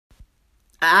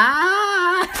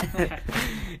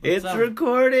It's up?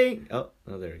 recording. Oh,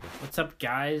 there we go. What's up,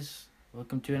 guys?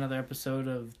 Welcome to another episode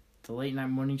of the Late Night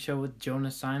Morning Show with Jonah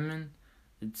Simon.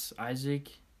 It's Isaac.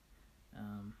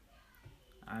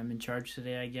 I'm in charge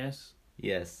today, I guess.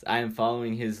 Yes, I am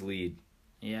following his lead.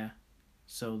 Yeah.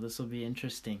 So this will be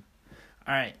interesting.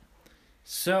 All right.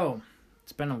 So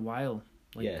it's been a while.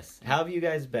 Yes. How have you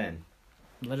guys been?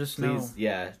 Let us know. Please,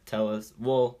 yeah, tell us.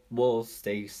 We'll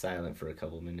stay silent for a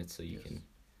couple minutes so you can.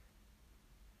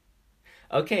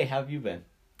 Okay, how have you been?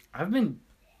 I've been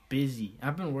busy.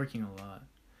 I've been working a lot.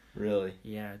 Really?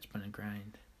 Yeah, it's been a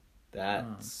grind.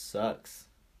 That sucks.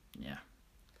 Yeah.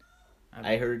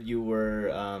 I heard you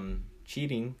were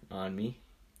cheating on me.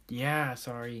 Yeah,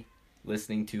 sorry.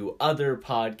 Listening to other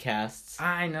podcasts.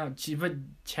 I know, but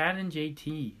Chad and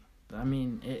JT, I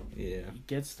mean, it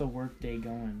gets the workday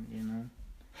going, you know?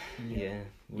 Yeah,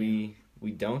 we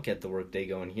don't get the workday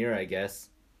going here, I guess.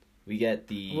 We get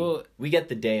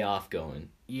the day off going.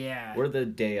 Yeah. We're the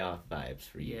day off vibes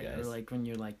for you guys. Or like when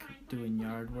you're like doing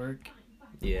yard work.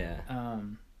 Yeah.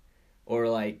 Or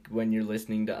like when you're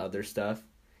listening to other stuff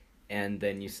and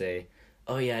then you say,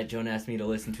 "Oh yeah, Jonah asked me to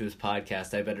listen to his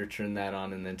podcast. I better turn that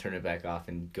on and then turn it back off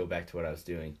and go back to what I was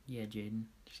doing." Yeah, Jaden.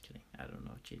 Just kidding. I don't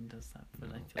know if Jaden does that, but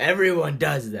I feel everyone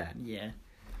does that. Yeah.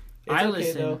 It's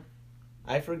okay, though.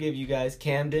 I forgive you guys.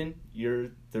 Camden,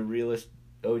 you're the realest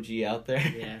OG out there.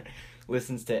 Yeah.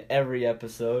 Listens to every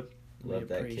episode. Love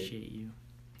that kid. We appreciate you.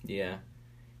 Yeah.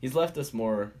 He's left us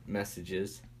more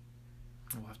messages.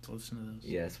 We'll have to listen to those.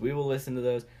 Yes, we will listen to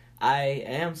those. I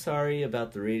am sorry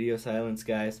about the radio silence,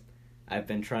 guys. I've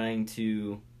been trying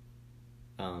to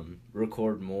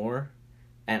record more.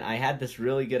 And I had this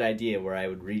really good idea where I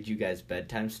would read you guys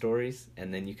bedtime stories.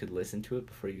 And then you could listen to it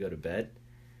before you go to bed.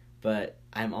 But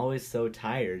I'm always so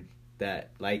tired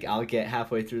that, like, I'll get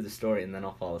halfway through the story and then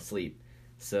I'll fall asleep.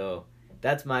 So,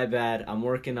 that's my bad. I'm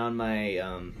working on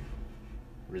my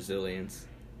resilience.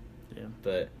 Yeah.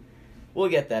 But we'll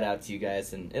get that out to you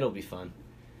guys and it'll be fun.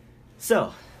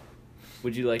 So,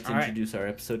 would you like to introduce our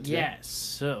episode today? Yes.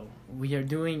 So, we are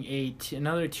doing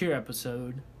another tier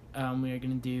episode. We are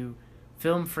going to do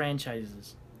film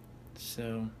franchises.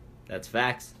 So. That's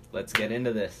facts. Let's get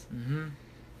into this. Mm-hmm.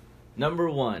 Number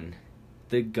 1,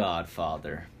 The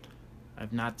Godfather.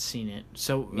 I've not seen it.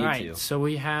 So, Me too. So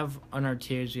we have on our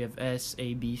tiers, we have S,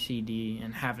 A, B, C, D,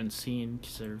 and haven't seen,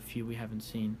 because there are a few we haven't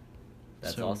seen.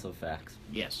 That's also facts.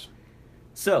 Yes.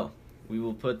 So, we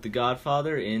will put The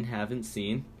Godfather in haven't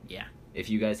seen. Yeah. If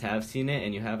you guys have seen it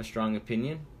and you have a strong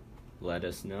opinion, let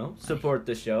us know. Support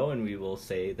the show and we will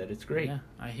say that it's great. Yeah,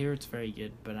 I hear it's very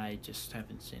good, but I just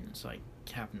haven't seen it, so I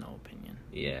have no opinion.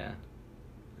 Yeah.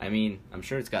 I mean, I'm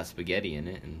sure it's got spaghetti in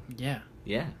it. And yeah.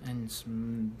 And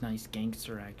some nice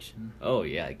gangster action. Oh,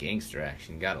 yeah, gangster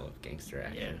action. Gotta love gangster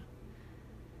action.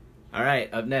 Yeah. All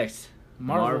right, up next.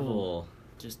 Marvel.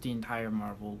 Just the entire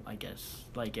Marvel, I guess.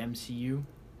 Like MCU,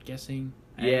 guessing.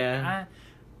 Yeah.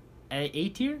 A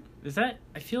tier? Is that?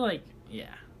 I feel like,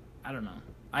 yeah. I don't know.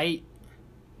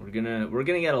 We're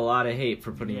gonna get a lot of hate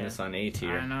for putting this on A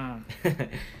tier. I know.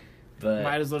 But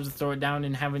might as well just throw it down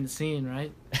and haven't seen,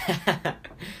 right? Just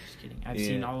kidding. I've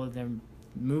seen all of them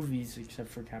movies except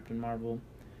for Captain Marvel.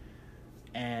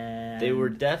 And they were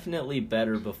definitely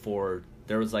better before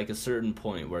there was like a certain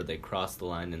point where they crossed the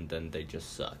line and then they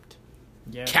just sucked.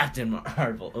 Yeah. Captain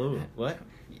Marvel. Oh, what?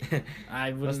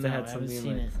 I must have had something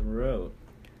in my throat.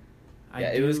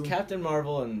 It was Captain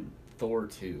Marvel and Thor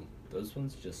 2. Those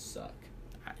ones just suck.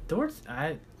 I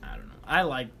don't know. I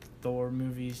like Thor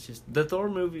movies. Just the Thor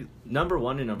movie number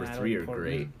 1 and number 3 are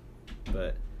great,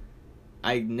 but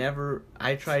I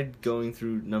tried going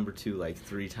through number 2 like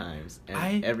 3 times,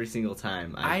 and every single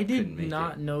time I couldn't make it. I did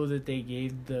not know that they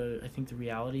gave the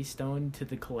Reality Stone to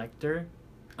the Collector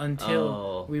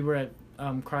until we were at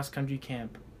cross country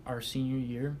camp our senior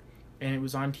year, and it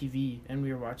was on TV, and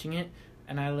we were watching it.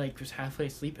 And I, was halfway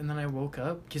asleep, and then I woke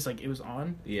up, because, it was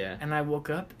on. Yeah. And I woke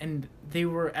up, and they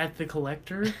were at the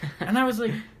Collector. And I was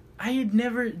like, I had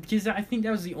never... Because I think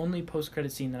that was the only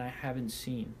post-credit scene that I haven't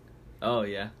seen. Oh,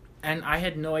 yeah. And I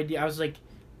had no idea. I was like,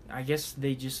 I guess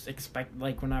they just expect...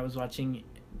 when I was watching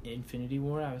Infinity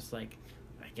War, I was like,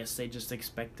 I guess they just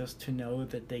expect us to know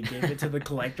that they gave it to the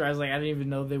Collector. I was like, I didn't even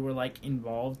know they were,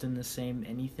 involved in the same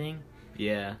anything.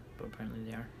 Yeah. But apparently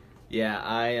they are.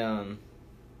 Yeah,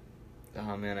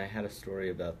 oh man, I had a story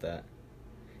about that.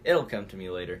 It'll come to me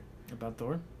later. About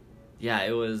Thor? Yeah,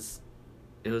 it was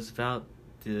about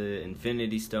the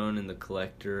Infinity Stone and the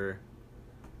Collector.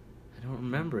 I don't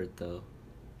remember it though.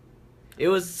 It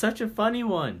was such a funny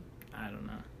one. I don't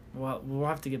know. Well, we'll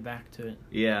have to get back to it.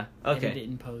 Yeah. Okay. Edit it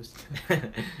in post. All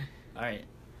right.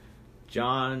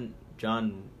 John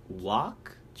John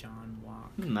Walk? John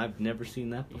Walk. I've never seen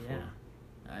that before.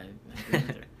 Yeah. I didn't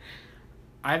either.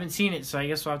 I haven't seen it, so I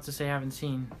guess we'll have to say I haven't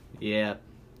seen. Yeah.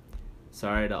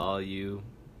 Sorry to all you.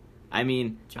 I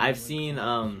mean, John I've Wick.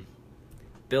 seen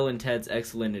Bill and Ted's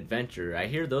Excellent Adventure. I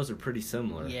hear those are pretty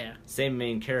similar. Yeah. Same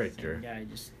main character. Same guy,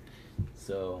 just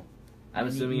So, I'm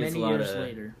assuming it's a many lot years of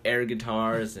later. air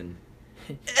guitars and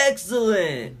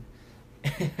excellent.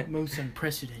 Most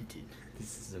unprecedented.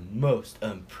 This is the most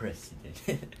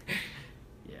unprecedented.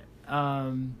 Yeah,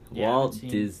 Walt I haven't seen-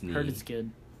 Disney. Heard it's good.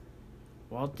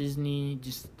 Walt Disney,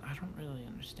 just I don't really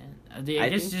understand. I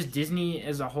guess think- just Disney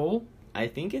as a whole, I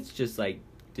think it's just like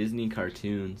Disney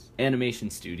cartoons, animation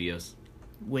studios.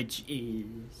 which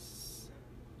is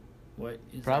what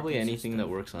is Probably that anything that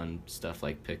works on stuff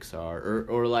like Pixar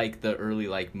or like the early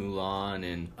like Mulan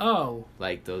and Oh,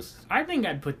 like those I think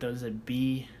I'd put those at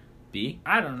B. B.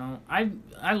 I don't know. I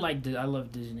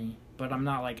love Disney, but I'm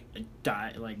not like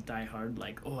die hard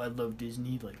like, oh, I love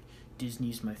Disney, like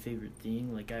Disney's my favorite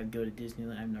thing. Like I'd go to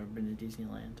Disneyland. I've never been to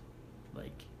Disneyland.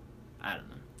 Like, I don't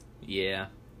know. Yeah,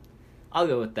 I'll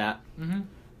go with that. Mm-hmm.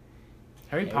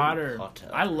 Harry Harry Potter. Potter.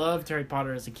 I loved Harry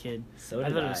Potter as a kid. So I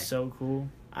did thought it was so cool.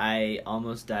 I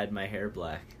almost dyed my hair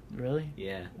black. Really?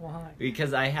 Yeah, Why?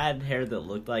 because I had hair that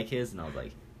looked like his, and I was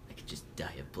like, I could just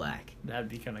dye it black. That'd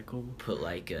be kind of cool. Put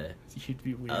like a. You'd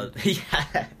be weird.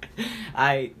 Yeah.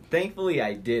 Thankfully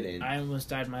I didn't. I almost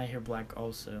dyed my hair black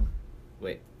also.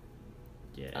 Wait.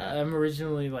 Yeah, I'm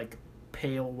originally like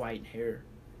pale white hair.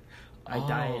 I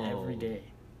dye it every day.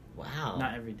 Wow.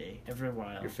 Not every day, every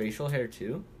while. Your facial hair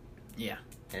too? Yeah.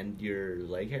 And your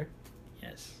leg hair?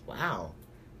 Yes. Wow.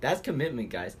 That's commitment,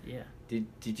 guys. Yeah.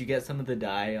 Did you get some of the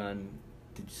dye on...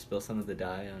 Did you spill some of the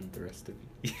dye on the rest of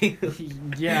you?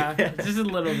 Yeah, just a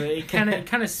little bit. It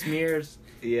kind of smears.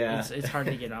 Yeah. It's hard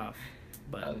to get off.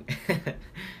 But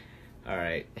all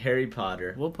right, Harry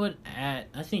Potter. we'll put at.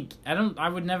 I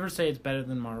would never say it's better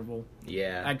than Marvel.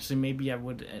 Yeah. Actually, maybe I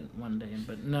would at one day,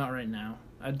 but not right now.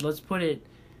 Let's put it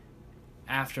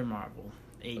after Marvel.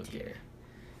 A tier. Okay.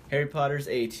 Harry Potter's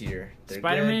A tier. They're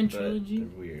Spider-Man good, but trilogy?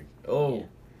 they're weird. Oh. Yeah.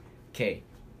 Okay.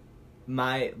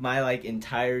 My like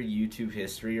entire YouTube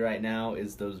history right now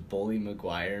is those Bully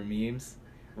Maguire memes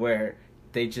where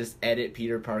they just edit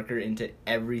Peter Parker into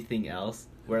everything else.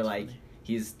 Where That's like funny.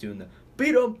 he's doing the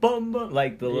beat up bum bum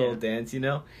like the little Yeah. dance, you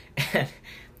know? And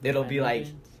it'll be like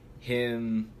Batman.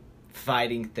 him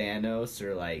fighting Thanos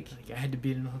or like I had to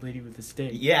beat an old lady with a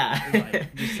stick. yeah.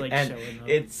 Like, just like and showing up.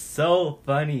 it's so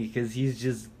funny because he's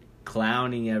just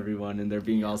clowning everyone and they're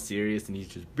being all serious and he's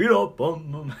just beat up bum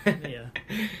bum. Yeah.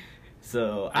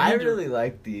 So I I need to- really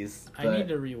like these. I But need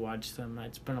to rewatch them.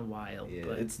 It's been a while, yeah,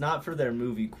 but it's not for their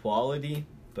movie quality,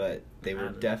 but they I were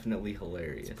don't know. definitely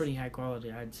hilarious. it's pretty high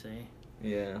quality, I'd say.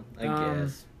 Yeah, I Um,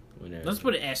 guess. Whenever. Let's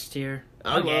put it S tier.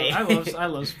 Okay. I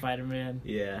love Spider-Man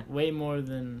Yeah. way more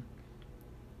than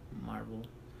Marvel.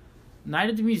 Night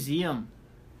at the Museum.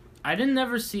 I didn't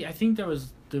ever see. I think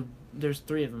there's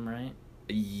 3 of them, right?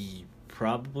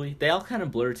 Probably. They all kind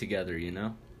of blur together, you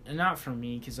know? And not for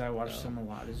me, because I watched Oh. them a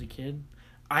lot as a kid.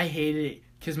 I hated it,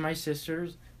 because my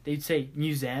sisters, they'd say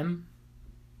museum,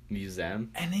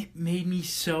 Museum. and it made me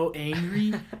so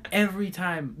angry every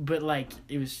time. But, like,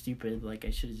 it was stupid. Like,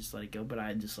 I should have just let it go, but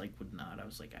I just, like, would not. I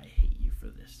was like, I hate you for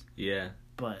this. Yeah.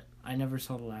 But I never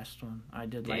saw the last one. I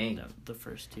did Dang. like the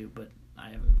first 2, but I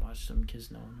haven't watched them, because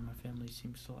no one in my family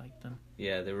seems to like them.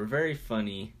 Yeah, they were very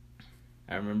funny.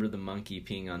 I remember the monkey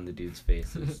peeing on the dude's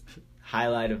face. It was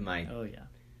highlight of my Oh, yeah.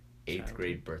 8th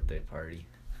grade birthday party.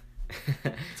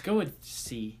 Let's go with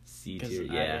C. C 'Cause tier,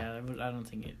 I don't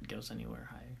think it goes anywhere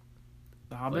higher.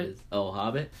 The Hobbit?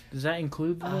 Hobbit? Does that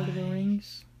include The Lord of the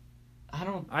Rings?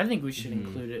 I think we should Mhm.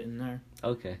 include it in there.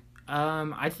 Okay.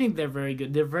 I think they're very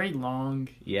good. They're very long.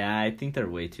 Yeah, I think they're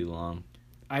way too long.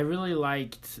 I really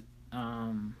liked,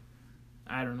 I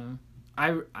don't know.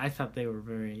 I thought they were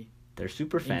very, They're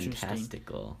super Interesting.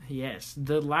 fantastical. yes.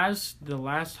 The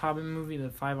last Hobbit movie, the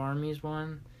Five Armies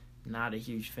one, not a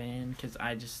huge fan, because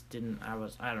I just didn't, I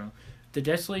don't know. The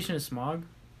Desolation of Smaug,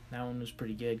 that one was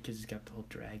pretty good, because it's got the whole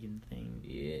dragon thing.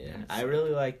 Yeah, And I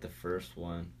really like the first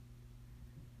one.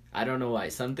 I don't know why.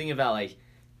 Something about like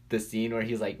the scene where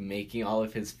he's like making all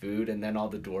of his food and then all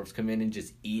the dwarves come in and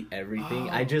just eat everything.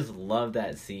 I Oh. just love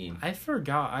that scene. I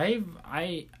forgot.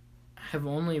 I have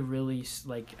only really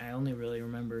I only really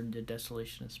remembered the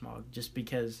Desolation of Smaug just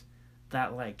because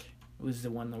that like was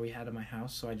the one that we had in my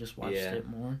house, so I just watched Yeah. it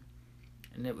more,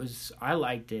 and I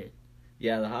liked it.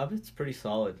 Yeah, The Hobbit's pretty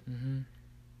solid. Mm-hmm.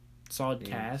 Solid Yeah.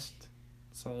 cast.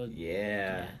 Solid.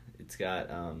 Yeah. It's got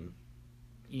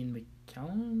Ian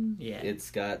McKellen. Yeah.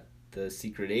 it's got the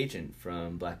secret agent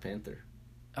from Black Panther.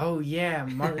 Oh yeah,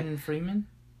 Martin Freeman.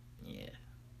 Yeah,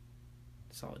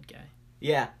 solid guy.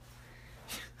 Yeah.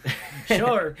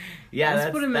 Sure. Yeah,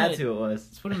 Let's put him that's at- who it was.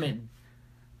 Let's put him in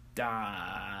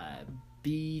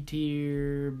B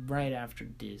tier, right after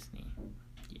Disney.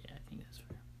 Yeah, I think that's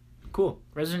fair. Cool.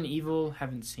 Resident Evil,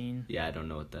 haven't seen. Yeah, I don't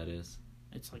know what that is.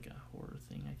 It's like a horror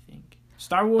thing, I think.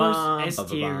 Star Wars, S tier.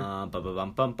 Do we want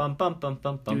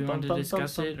to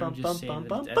discuss it or just say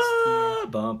that it's S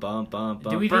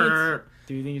tier?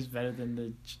 Do we think it's better than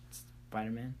the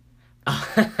Spider-Man?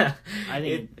 I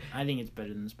think it's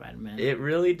better than Spider-Man. It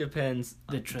really depends.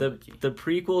 The trilogy. The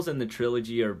prequels and the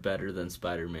trilogy are better than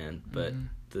Spider-Man, but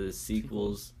the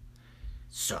sequels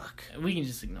suck. We can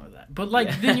just ignore that. But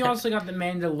then you also got The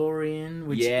Mandalorian,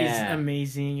 which is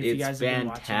amazing. If you guys have been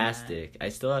watching fantastic. I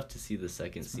still have to see the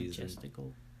second season.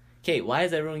 Majestical. Kate, why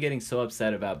is everyone getting so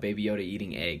upset about Baby Yoda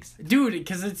eating eggs? Dude,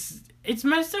 because it's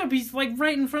messed up. He's like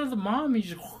right in front of the mom. He's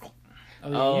just...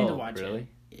 Oh, you need to watch really?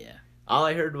 it. Yeah. All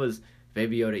I heard was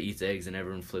Baby Yoda eats eggs and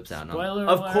everyone flips out. Spoiler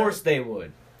Of alert. course they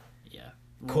would. Yeah.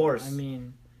 Of course. I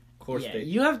mean... Of course yeah, they...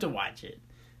 you have to watch it.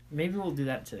 Maybe we'll do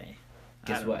that today.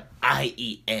 Guess what? I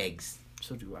eat eggs.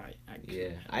 So do I. Yeah.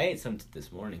 I ate some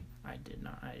this morning. I did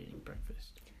not. I didn't eat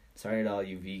breakfast. Sorry to all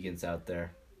you vegans out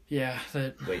there. Yeah.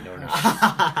 Wait, no, no.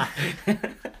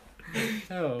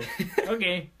 Oh.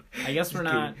 Okay. I guess we're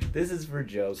not. This is for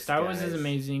jokes. Star Wars guys. is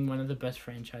amazing. One of the best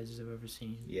franchises I've ever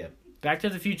seen. Yep. Back to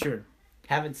the Future.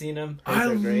 Haven't seen them. I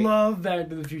love Back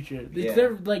to the Future. Yeah.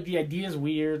 They're like the idea is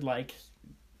weird, like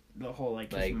the whole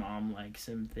like his mom likes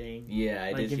him thing. Yeah,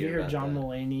 I like, did have hear you heard about John that.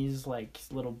 Mulaney's like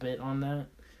little bit on that?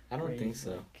 I don't Where think he's,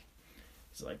 so. Like,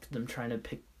 it's like them trying to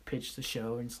pitch the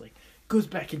show, and it's like goes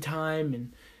back in time,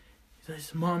 and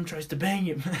his mom tries to bang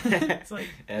him. It's like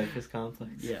Oedipus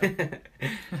complex. Yeah.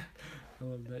 I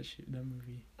love that shit. That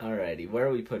movie. Alrighty, where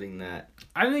are we putting that?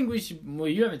 I think we should. Well,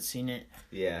 you haven't seen it,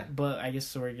 Yeah. but I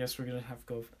guess we're gonna have to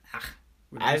go.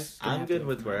 I'm good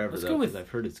with wherever Let's though, go with. because I've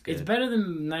heard it's good. It's better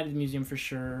than Night at the Museum for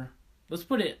sure. Let's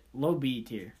put it low B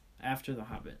tier after The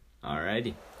Hobbit.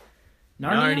 Alrighty.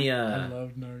 Narnia. I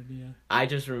love Narnia. I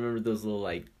just remember those little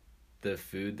the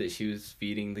food that she was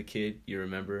feeding the kid. You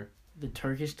remember? The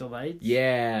Turkish delights.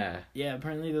 Yeah. Yeah.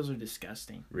 Apparently those are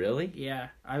disgusting. Really? Yeah.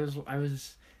 I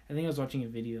think I was watching a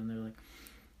video and they're like,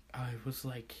 I was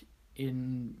like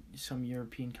in some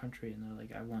European country and they're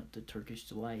like, I want the Turkish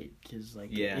delight because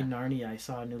in Narnia I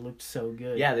saw it and it looked so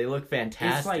good. Yeah, they look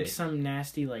fantastic. It's like some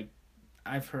nasty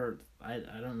I've heard. I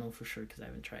don't know for sure because I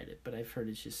haven't tried it, but I've heard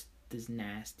it's just this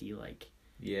nasty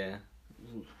Yeah.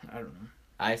 I don't know.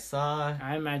 I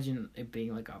imagine it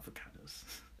being like avocados.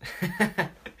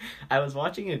 I was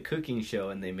watching a cooking show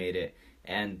and they made it,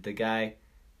 and the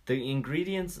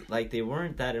ingredients they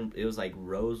weren't that. It was like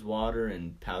rose water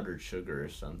and powdered sugar or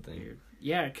something. Weird.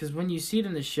 Yeah, because when you see it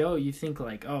in the show, you think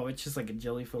oh, it's just like a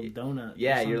jelly-filled donut.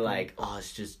 Yeah, you're like, oh,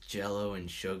 it's just Jello and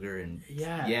sugar and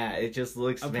yeah, it just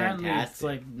looks apparently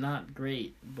fantastic. It's not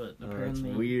great, but apparently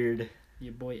it's weird.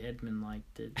 Your boy Edmund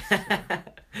liked it. So.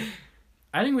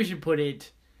 I think we should put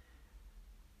it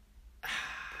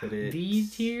B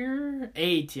tier,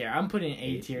 A tier. I'm putting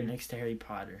A tier next to Harry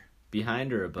Potter.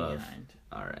 Behind or above? Behind.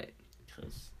 All right.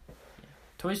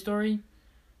 Toy Story.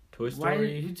 Toy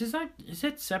Story. Is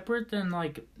that separate than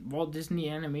Walt Disney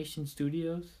Animation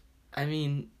Studios? I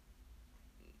mean,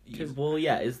 well,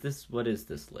 yeah. What is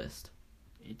this list?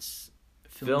 It's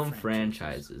film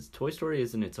franchises. Toy Story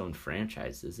isn't its own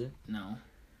franchise, is it? No.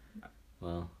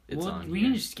 Well, it's on. We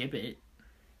can just skip it.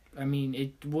 I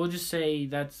mean, we'll just say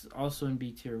that's also in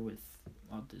B tier with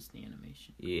Walt Disney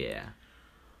Animation. Yeah.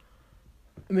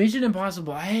 Mission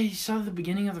Impossible. I saw the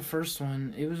beginning of the first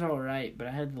one. It was alright, but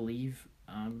I had to leave.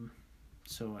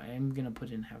 So I am gonna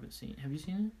put in haven't seen. Have you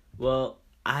seen it? Well,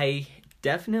 I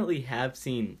definitely have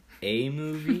seen a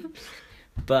movie,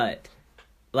 but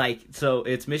so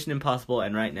it's Mission Impossible,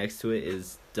 and right next to it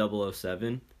is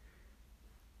 007.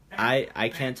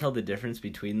 I can't tell the difference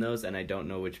between those, and I don't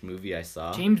know which movie I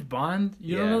saw. James Bond?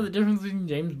 You don't know the difference between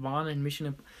James Bond and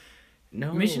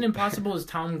No. Mission Impossible is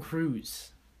Tom Cruise.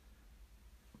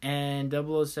 And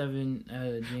 007,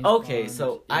 James Okay, Bond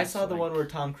so I saw the one where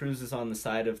Tom Cruise is on the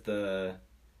side of the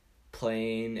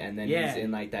plane, and then he's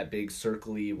in that big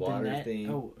circly water thing.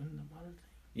 Oh, in the water thing?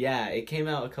 Yeah, it came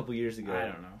out a couple years ago. I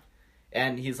don't know.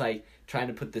 And he's trying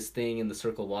to put this thing in the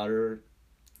circle water.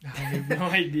 I have no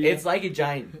idea. It's like a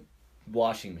giant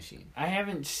washing machine. I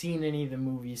haven't seen any of the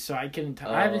movies, so I couldn't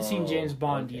tell. I haven't seen James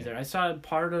Bond either. I saw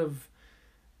part of,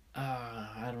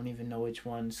 I don't even know which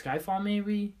one. Skyfall,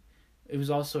 maybe? It was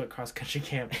also at cross country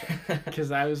camp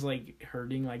because I was like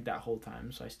hurting like that whole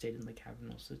time, so I stayed in the cabin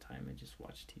most of the time and just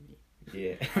watched TV.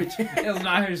 Yeah. Which is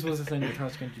not how you're supposed to send your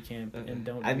cross country camp, and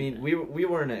don't. I mean, we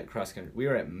weren't at cross country. We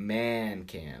were at man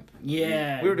camp.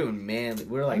 Yeah. We were doing manly.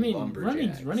 We were like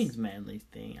lumberjacks. Running's manly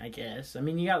thing, I guess. I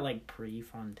mean, you got like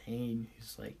Prefontaine,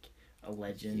 who's like a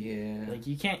legend. Yeah. Like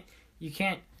you can't.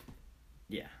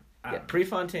 Yeah. Yeah.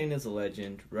 Prefontaine is a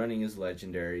legend. Running is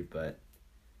legendary, but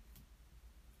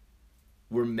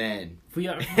we're men. We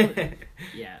are.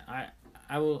 Yeah.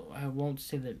 I won't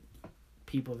say that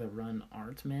people that run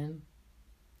aren't men,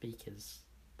 because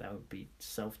that would be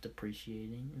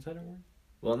self-depreciating. Is that a word?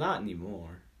 Well, not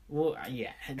anymore. Well,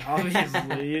 yeah,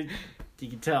 obviously, you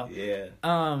can tell. Yeah.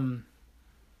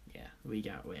 Yeah, we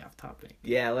got way off topic.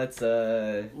 Yeah, let's.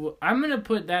 Well, I'm gonna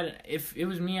put that. If it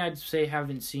was me, I'd say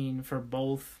haven't seen for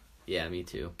both. Yeah, me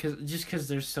too. Cause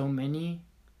there's so many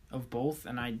of both,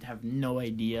 and I have no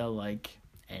idea like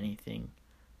anything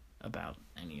about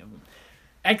any of them.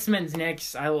 X-Men's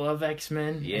next. I love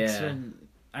X-Men. Yeah. X-Men.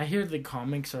 I hear the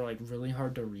comics are like really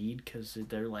hard to read because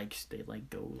they're like they like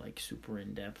go like super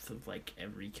in depth of like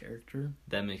every character.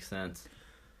 That makes sense.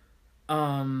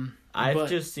 I've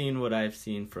just seen what I've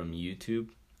seen from YouTube,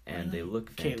 and they look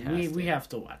fantastic. Okay, we have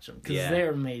to watch them because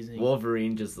they're amazing.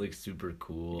 Wolverine just looks super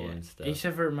cool and stuff.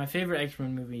 Except for my favorite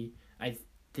X-Men movie, I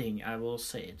think I will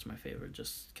say it's my favorite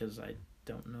just because I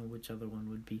don't know which other one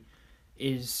would be,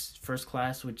 is First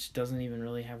Class, which doesn't even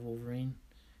really have Wolverine.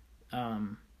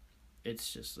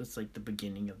 It's like the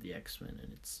beginning of the X-Men,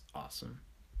 and it's awesome.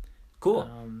 Cool.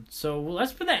 So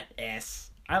let's put that S.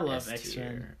 I love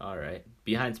X-Men. All right.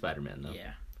 Behind Spider-Man, though.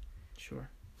 Yeah. Sure.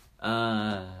 We're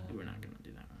not going to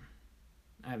do that one.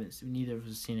 I haven't seen, neither of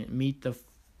us seen it. Meet the...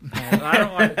 I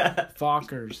don't want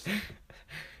Fockers.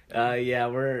 Yeah,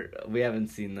 we haven't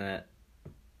seen that.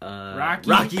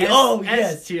 Rocky.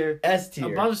 S tier. S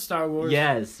tier. Above Star Wars.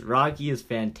 Yes, Rocky is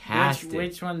fantastic.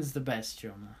 Which one's the best,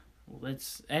 Jonah?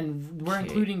 We're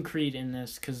including Creed in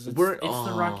this because it's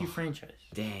the Rocky franchise.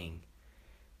 Dang.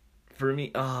 For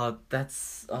me,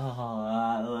 that's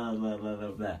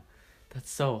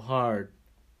so hard.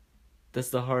 That's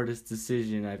the hardest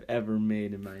decision I've ever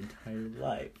made in my entire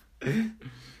life.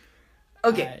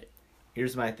 Okay,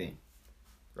 here's my thing.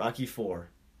 Rocky 4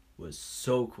 was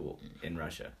so cool in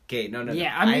Russia. Okay, no.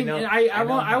 Yeah, I mean,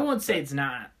 I won't say it's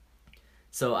not.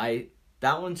 So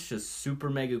that one's just super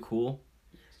mega cool.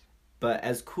 But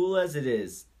as cool as it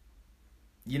is,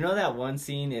 you know that one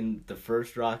scene in the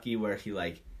first Rocky where he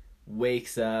like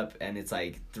wakes up and it's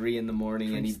like 3 a.m.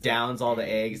 and he downs all the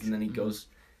eggs and then he goes.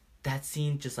 That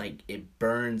scene just like it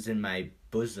burns in my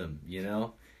bosom, you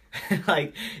know,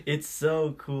 like it's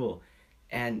so cool,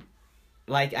 and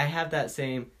like I have that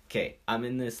same. Okay, I'm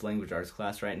in this language arts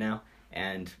class right now,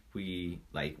 and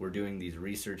we're doing these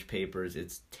research papers.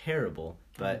 It's terrible,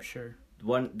 but I'm sure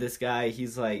this guy,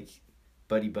 he's like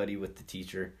buddy with the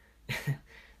teacher,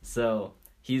 so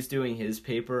he's doing his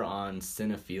paper on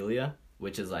cinephilia,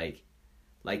 which is like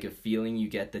a feeling you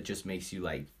get that just makes you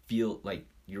like feel like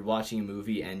you're watching a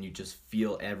movie and you just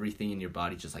feel everything in your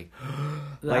body just like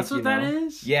that's like, what that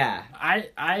is? Yeah. I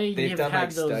have done,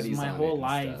 had those my whole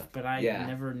life, stuff. But I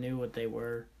never knew what they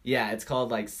were. Yeah, it's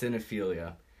called like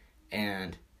cinephilia.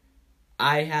 And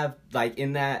I have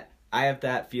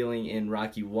that feeling in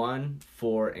Rocky 1,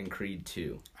 4, and Creed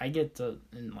 2. I get to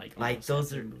in like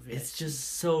those are it's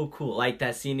just so cool. Like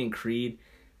that scene in Creed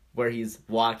where he's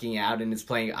walking out and it's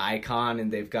playing Icon and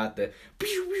they've got the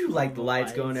like the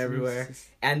lights going everywhere.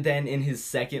 And then in his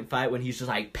second fight when he's just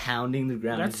like pounding the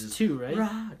ground. That's just, 2, right?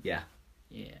 Rah! Yeah.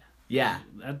 Yeah.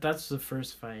 That's the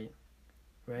first fight,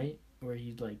 right? Where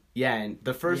he like... Yeah, and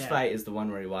the first fight is the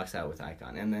one where he walks out with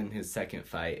Icon. And then his second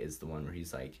fight is the one where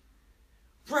he's like...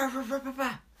 Rah, rah, rah, rah,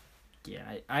 rah.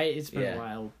 Yeah, it's been a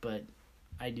while, but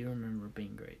I do remember it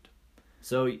being great.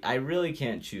 So I really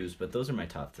can't choose, but those are my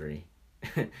top 3.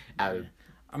 Out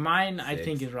of mine, 6. I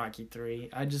think, is Rocky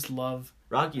 3. I just love...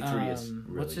 Rocky 3 is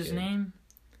really what's his good. name?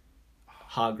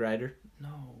 Hog Rider?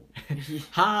 No.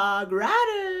 Hog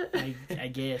Rider! I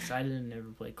guess. I didn't ever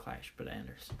play Clash, but I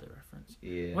understood the reference.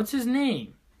 Yeah. What's his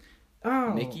name?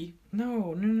 Oh. Mickey?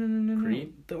 No.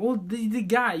 Creed? The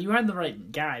guy. You had the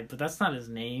right guy, but that's not his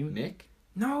name. Mick?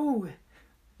 No.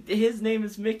 His name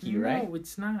is Mickey, right? No,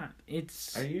 it's not.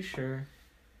 It's... Are you sure?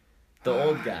 The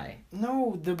old guy.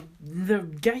 No, the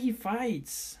guy he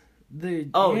fights.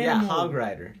 Yeah, Hog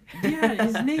Rider. Yeah,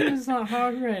 his name is not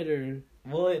Hog Rider.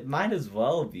 Well, it might as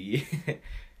well be.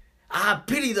 I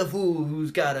pity the fool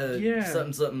who's got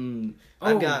something.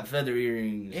 I've got feather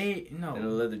earrings. And a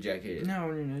leather jacket.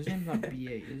 No, his name's not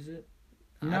B.A., is it?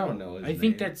 No, I don't know his name. I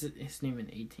think that's his name in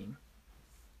 18.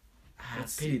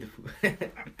 Pity the fool.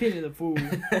 Pity the fool.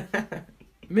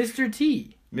 Mr.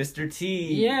 T. Mr.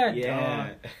 T.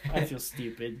 Yeah. I feel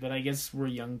stupid, but I guess we're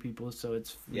young people, so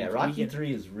it's... Yeah, Rocky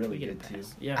 3 is really good, too.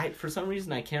 Yeah. For some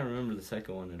reason, I can't remember the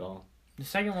second one at all. The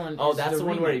second one is that's the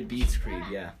one where he beats Creed,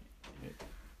 yeah.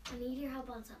 I need your help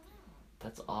on something.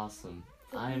 That's awesome.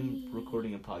 I'm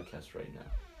recording a podcast right now.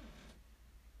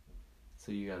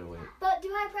 So you gotta wait. But do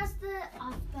I press the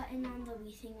off button on the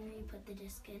Wii thing where you put the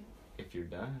disc in? If you're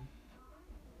done.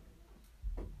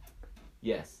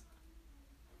 Yes.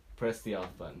 Press the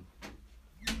off button.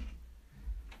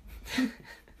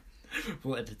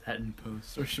 We'll edit that in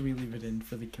post, or should we leave it in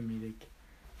for the comedic?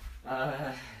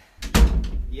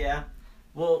 Yeah.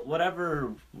 Well,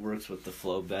 whatever works with the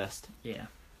flow best. Yeah.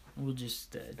 We'll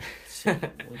just we'll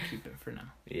keep it for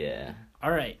now. Yeah.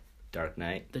 All right. Dark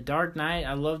Knight. The Dark Knight.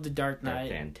 I love The Dark Knight.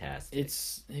 They're fantastic.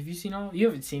 Have you seen all? You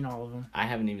haven't seen all of them. I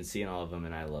haven't even seen all of them,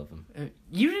 and I love them.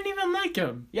 You didn't even like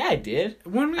them. Yeah, I did.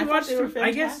 When we watched they were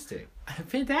fantastic. I guess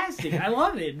fantastic. I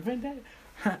love it. Fantastic.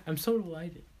 I'm so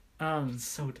delighted.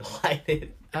 So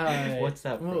delighted. What's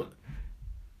that from?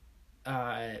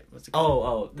 What's it called?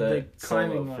 Oh, the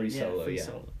climbing solo, one. free solo, free yeah.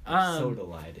 solo. So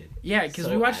delighted. Yeah, because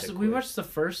so we watched the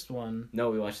first one. No,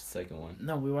 we watched the second one.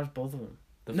 No, we watched both of them.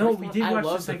 We did watch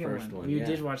the second first one. We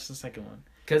did watch the second one.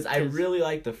 Because I really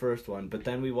liked the first one, but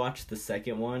then we watched the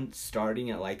second one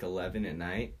starting at like 11 at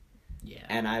night. Yeah.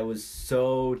 And I was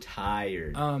so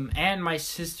tired. And my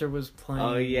sister was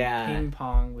playing ping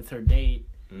pong with her date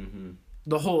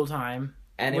the whole time.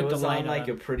 And it was on like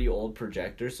a pretty old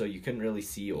projector, so you couldn't really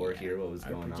see or hear what was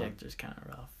going on. Our projector's kind of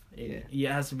rough. It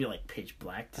has to be like pitch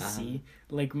black to see.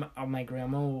 Like my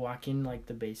grandma will walk in like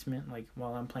the basement, like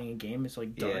while I'm playing a game. It's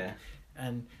like dark,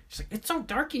 and she's like, "It's so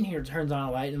dark in here." Turns on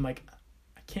a light, and I'm like,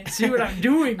 "I can't see what I'm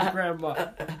doing, Grandma.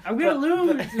 I'm gonna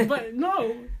lose." But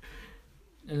no.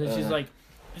 And then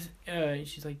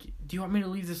she's like, "Do you want me to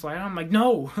leave this light on?" I'm like,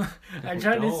 "No, I'm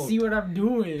trying to see what I'm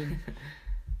doing."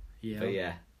 Yeah. But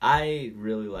yeah, I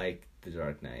really like The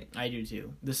Dark Knight. I do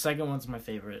too. The second one's my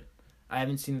favorite. I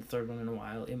haven't seen the third one in a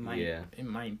while. It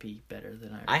might be better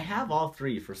than I have all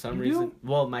three for some reason.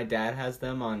 Well, my dad has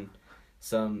them on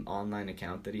some online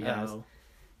account that he has.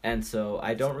 And so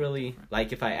I don't really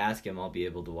like, if I ask him I'll be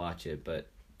able to watch it, but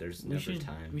there's never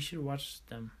time. We should watch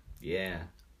them. Yeah.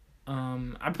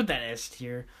 I put that S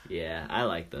tier. Yeah, I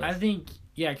like those. I think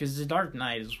because The Dark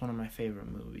Knight is one of my favorite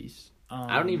movies.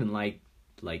 I don't even like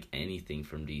anything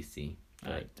from DC.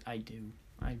 I do.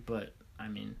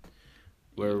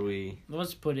 Where are we?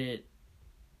 Let's put it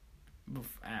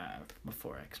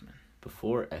before X-Men.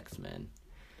 Before X-Men.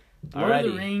 Lord of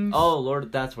the Rings. Oh,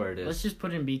 Lord, that's where it is. Let's just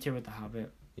put in B tier with The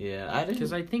Hobbit. Yeah, I didn't.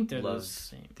 Because I think they're the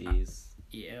same. These.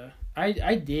 I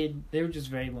did. They were just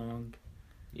very long.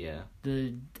 Yeah.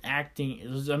 The acting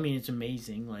it's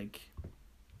amazing.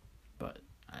 But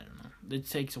I don't know. It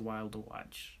takes a while to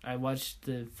watch. I watched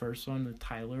the first one with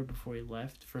Tyler before he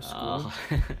left for school.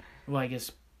 Well, I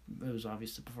guess it was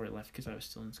obviously before he left because I was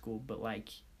still in school. But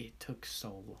it took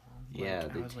so long. I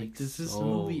was like, does this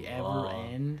movie ever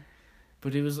end?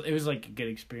 But it was a good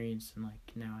experience, and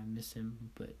now I miss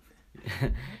him. But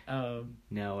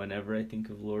now whenever I think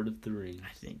of Lord of the Rings,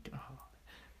 I think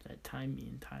that time me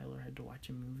and Tyler had to watch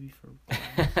a movie for.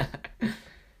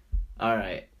 All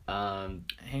right.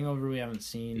 Hangover we haven't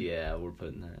seen. Yeah, we're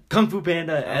putting that. Kung Fu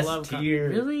Panda S tier.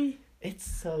 Really? It's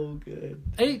so good.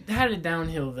 It had a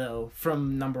downhill though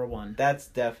from number 1. That's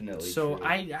definitely true.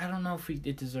 I don't know if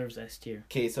it deserves S tier.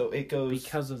 Okay, so it goes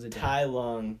because of the Tai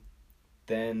Lung,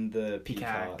 then the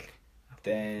Peacock,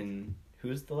 then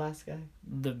who's the last guy?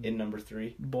 In number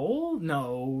 3. Bull?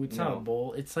 No, it's not a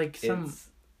bull. It's some.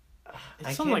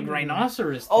 It's some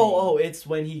rhinoceros thing. Oh, it's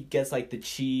when he gets the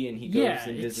chi and he goes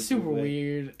invisible. It's super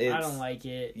weird. I don't like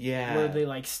it. Yeah. Where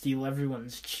they steal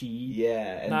everyone's chi.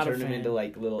 Yeah, and turn them into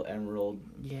little emerald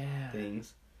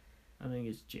things. I think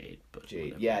it's Jade. But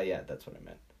Jade. Whatever. Yeah, that's what I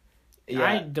meant. Yeah.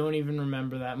 I don't even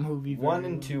remember that movie. 1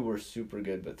 and 2 were super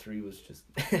good, but 3 was just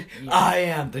I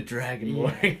am the Dragon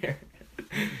Warrior.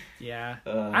 Yeah.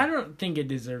 I don't think it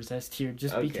deserves S tier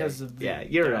just because of the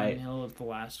downhill of the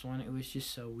last one. It was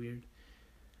just so weird.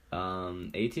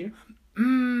 A tier?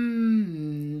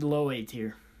 Low A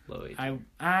tier. Low A tier. I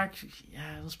actually,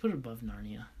 let's put it above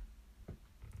Narnia.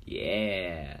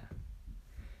 Yeah.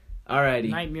 Alrighty.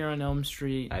 Nightmare on Elm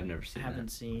Street. I've never seen Haven't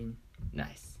seen.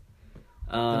 Nice.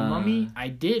 The Mummy. I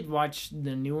did watch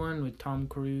the new one with Tom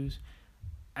Cruise.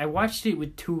 I watched it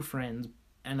with 2 friends.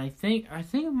 And I think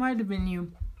it might have been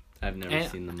you. I've never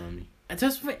seen The Mummy.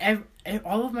 Just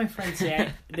all of my friends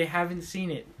say they haven't seen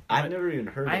it. I've never even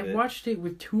heard of it. I watched it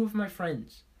with 2 of my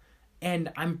friends,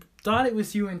 and I thought it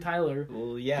was you and Tyler.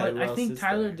 Well, yeah. But who I else think is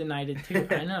Tyler there? denied it too.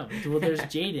 I know. Well, there's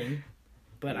Jaden,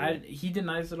 but Yeah. he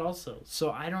denies it also.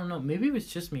 So I don't know. Maybe it was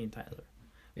just me and Tyler.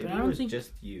 Maybe I it don't was think-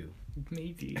 just you.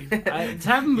 Maybe it's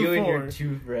happened before. You and your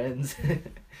two friends.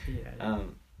 Yeah.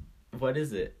 What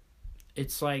is it?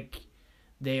 It's like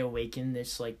they awaken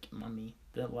this like mummy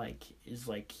that like is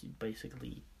like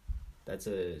basically. That's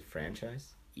a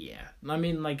franchise? Yeah, I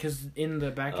mean, like, cause in the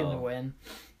back in the Oh. when,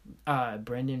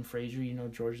 Brendan Fraser, you know,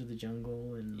 George of the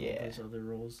Jungle and Yeah. all those other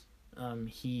roles.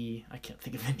 I can't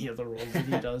think of any other roles that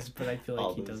he does, but I feel like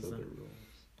All he those does other them.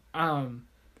 roles.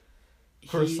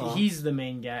 Croissant. He's the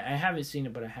main guy. I haven't seen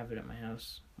it, but I have it at my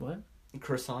house. What?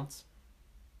 Croissants.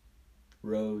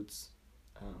 Roads.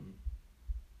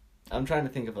 I'm trying to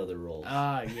think of other roles.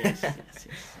 Yes.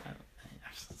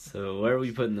 So where are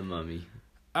we putting the mummy?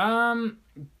 I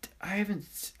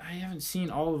haven't seen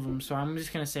all of them, so I'm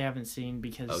just gonna say I haven't seen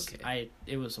because Okay.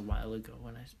 it was a while ago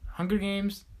when Hunger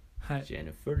Games.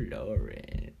 Jennifer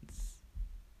Lawrence.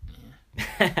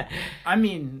 Yeah. I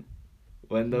mean,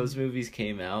 When those movies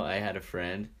came out, I had a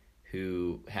friend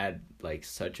who had like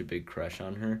such a big crush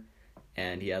on her,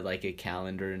 and he had like a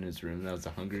calendar in his room that was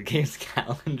a Hunger Games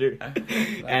calendar.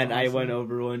 And I went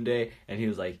over one day and he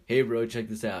was like, "Hey bro, check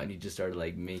this out," and he just started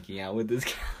like making out with this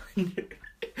calendar.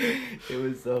 It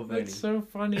was so funny. that's so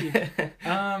funny.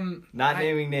 Not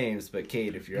naming names, but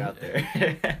Kate, if you're out there.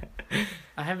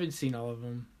 I haven't seen all of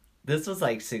them. This was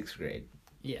like 6th grade.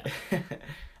 Yeah.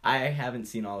 I haven't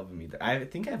seen all of them either. I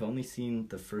think I've only seen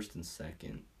the first and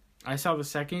second. I saw the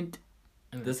second.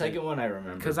 And The second one I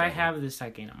remember. because I have the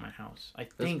second at my house. I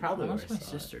That's think probably where unless I my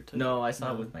saw sister it. took No, it. I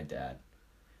saw it with my dad.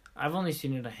 I've only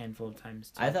seen it a handful of times.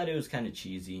 Too. I thought it was kind of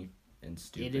cheesy and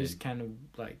stupid. It is kind of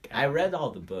like I read all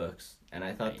the books, and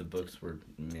I thought I the books were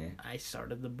meh. I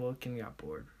started the book and got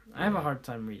bored. I have a hard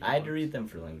time reading. I had to books. read them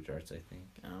for language arts, I think.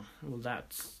 Oh, well,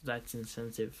 that's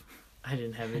insensitive. I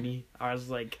didn't have any. I was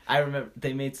like, I remember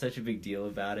they made such a big deal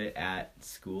about it at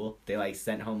school. They like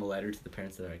sent home a letter to the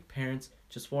parents. They're like, "Parents,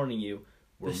 just warning you,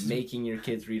 we're making your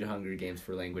kids read Hunger Games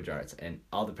for language arts." And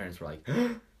all the parents were like,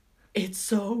 "It's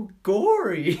so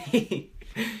gory."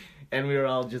 And we were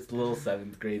all just little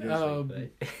 7th graders.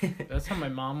 that's how my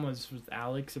mom was with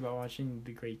Alex about watching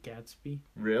The Great Gatsby.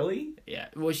 Really? Yeah,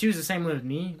 well, she was the same with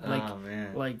me. Like, oh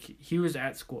man. like he was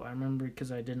at school. I remember because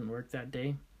I didn't work that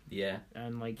day, Yeah.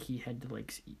 and like he had to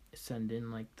like send in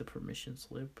like the permission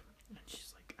slip, and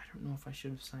she's like, "I don't know if I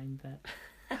should have signed that."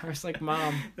 I was like,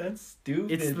 "Mom, That's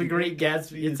stupid. it's The Great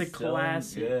Gatsby. It's a is so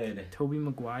classic." good. Tobey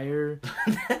Maguire,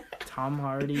 Tom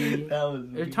Hardy. That was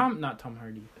Or not Tom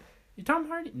Hardy. Tom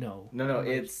Hardy? No. No,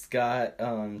 it's got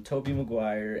Tobey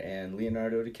Maguire and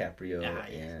Leonardo DiCaprio Ah,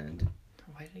 yeah. and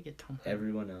Why did I get Tom Hardy?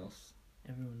 everyone else.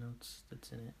 Everyone else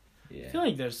that's in it. Yeah. I feel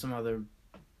like there's some other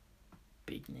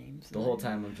big names. The whole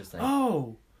time I'm just like,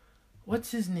 Oh! What's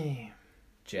his name?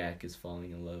 Jack is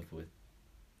falling in love with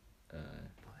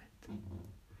Tom.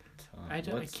 I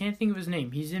can't think of his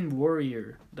name. He's in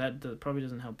Warrior. That probably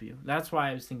doesn't help you. That's why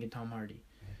I was thinking Tom Hardy.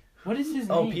 What is his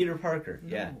name? Oh, Peter Parker.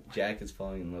 No. Yeah, Jack is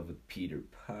falling in love with Peter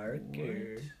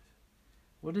Parker.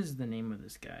 What is the name of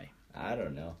this guy? I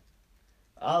don't know.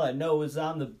 All I know is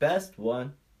I'm the best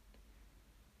one.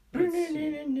 Let's see.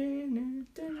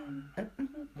 Not that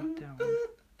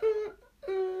one.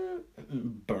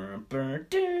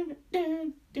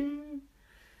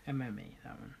 MMA,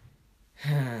 that one.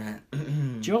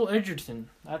 Joel Edgerton.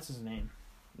 That's his name.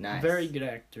 Nice. Very good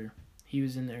actor. He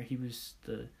was in there. He was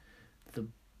the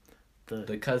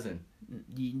cousin.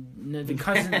 The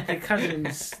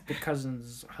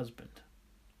cousin's husband.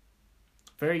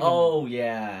 Very good. Oh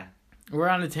yeah. We're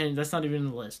on a tangent. That's not even in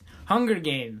the list. Hunger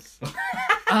Games.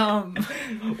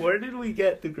 Where did we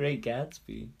get The Great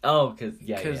Gatsby? Oh,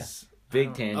 because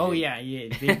big tangent. Oh yeah,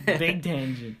 big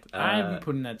tangent. I'm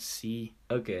putting that C.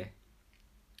 Okay.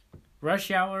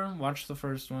 Rush Hour. Watch the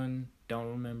first one. Don't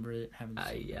remember it. Haven't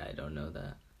seen it. I don't know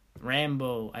that.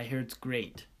 Rambo. I hear it's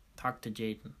great. Talk to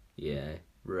Jaden. Yeah,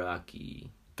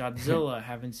 Rocky. Godzilla.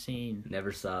 Haven't seen.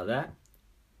 Never saw that.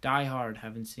 Die Hard.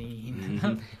 Haven't seen.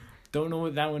 Mhm. Don't know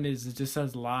what that one is. It just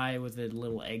says lie with a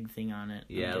little egg thing on it.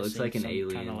 Yeah, I'm it looks guessing like an some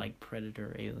alien. kind of like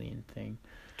predator alien thing.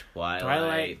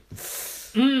 Twilight.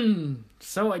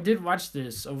 So I did watch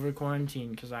this over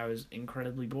quarantine because I was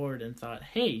incredibly bored and thought,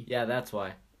 hey, Yeah, that's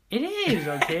why. it is,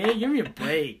 okay? Give me a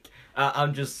break.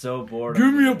 I'm just so bored.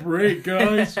 Give me a break,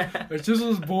 guys. I just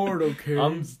was bored, okay?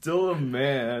 I'm still a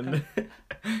man.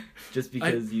 Just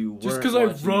because you weren't Just because I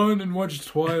watching run and watch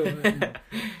Twilight. No.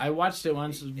 I watched it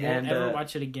once. Won't And, ever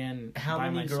watch it again. How by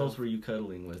many myself. girls were you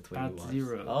cuddling with when About you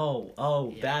watched? 0.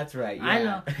 Oh, Yeah. that's right. Yeah. I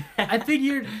know. I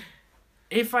figured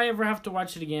if I ever have to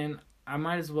watch it again, I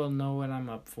might as well know what I'm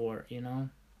up for, you know?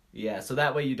 Yeah, so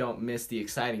that way you don't miss the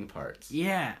exciting parts.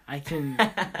 Yeah, I can...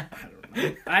 I don't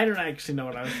know. I don't actually know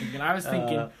what I was thinking. I was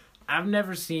thinking, I've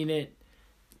never seen it.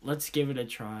 Let's give it a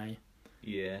try.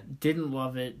 Yeah. Didn't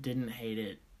love it. Didn't hate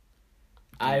it.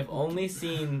 I've only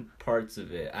seen parts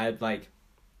of it.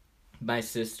 My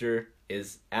sister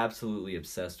is absolutely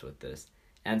obsessed with this.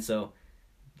 And so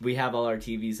we have all our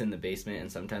TVs in the basement,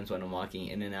 and sometimes when I'm walking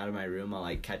in and out of my room, I'll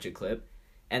like catch a clip.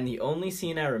 And the only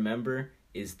scene I remember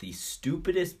is the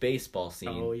stupidest baseball scene.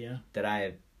 Oh, yeah. That I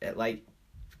have, like,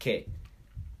 okay,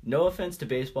 no offense to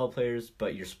baseball players,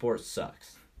 but your sport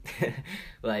sucks.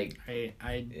 Like, I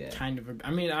kind of,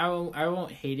 I mean, I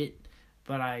won't hate it,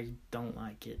 but I don't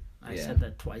like it. I said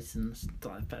that twice in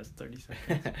the past 30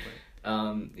 seconds.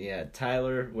 Yeah,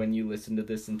 Tyler, when you listen to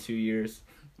this in 2 years,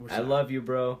 I love you,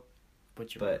 bro.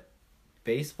 But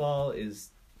baseball is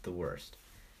the worst.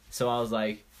 So I was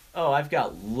like, oh, I've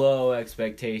got low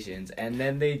expectations, and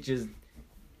then they just,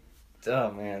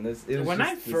 oh man, it was when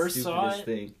just I first saw it,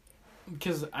 thing.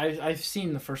 Because I've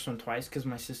seen the first one twice, because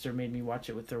my sister made me watch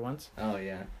it with her once. Oh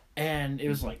yeah. And it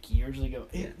was like years ago.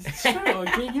 It's true.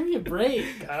 Okay, give me a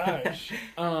break. Gosh.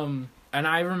 And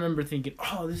I remember thinking,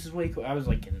 oh, this is way cool. I was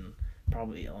like in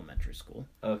probably elementary school.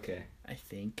 Okay. I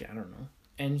think, I don't know.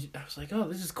 And I was like, oh,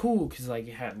 this is cool, because like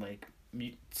it had like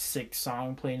sick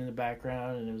song playing in the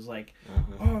background, and it was like,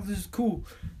 oh, this is cool.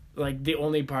 Like the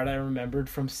only part I remembered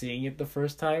from seeing it the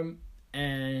first time,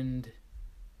 and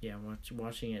yeah,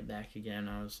 watching it back again,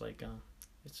 I was like, oh,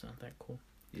 it's not that cool.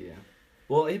 Yeah.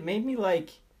 Well, it made me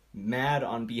like mad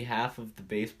on behalf of the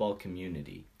baseball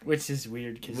community, which is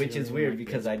weird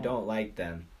because I don't like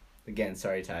them. Again,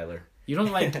 sorry, Tyler. You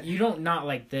don't not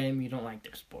like them. You don't like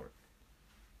their sport.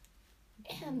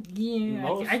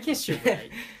 Yeah, I guess you're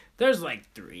right. There's like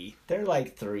 3. There are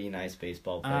like 3 nice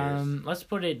baseball players. Let's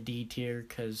put it D tier,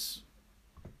 because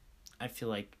I feel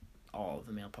like all of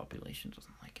the male population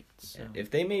doesn't like it. So. Yeah,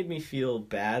 if they made me feel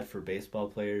bad for baseball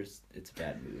players, it's a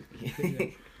bad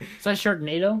movie. Is that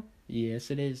Sharknado?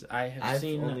 Yes, it is. I've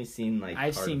only seen like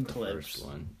I've part seen of the clips. First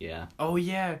one. Yeah. Oh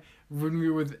yeah, when we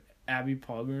were with Abby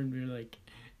Palmer, and we were like,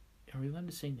 "Are we allowed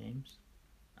to say names?"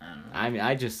 I don't know. I mean,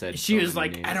 I just said. She was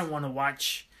like, names. "I don't want to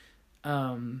watch,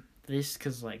 this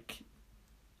because like,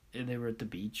 they were at the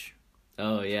beach."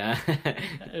 Oh yeah.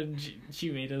 And she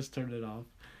made us turn it off.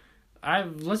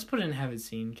 Let's put in haven't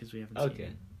seen, because we haven't seen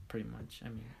it pretty much. I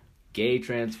mean, gay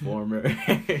Transformer.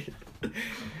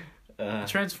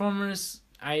 Transformers.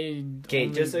 Okay,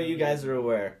 just so you guys are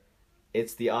aware,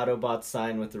 it's the Autobot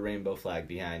sign with the rainbow flag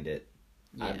behind it.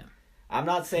 Yeah. I'm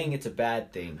not saying it's a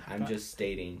bad thing. I'm just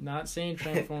stating. Not saying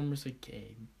Transformers are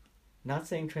gay. Not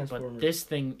saying Transformers. But this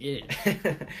thing is.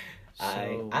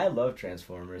 I love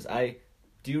Transformers.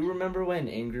 Do you remember when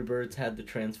Angry Birds had the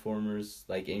Transformers,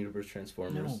 like Angry Birds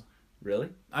Transformers? No. Really?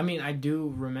 I mean, I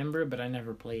do remember, but I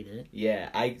never played it. Yeah,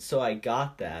 I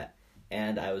got that,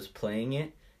 and I was playing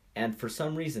it, and for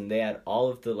some reason they had all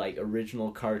of the like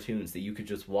original cartoons that you could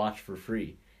just watch for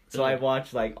free. So I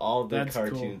watched like all the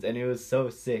cartoons, and it was so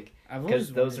sick.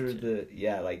 Because those are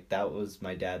that was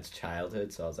my dad's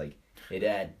childhood. So I was like, "Hey,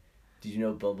 Dad, did you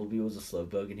know Bumblebee was a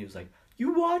slowpoke?" And he was like,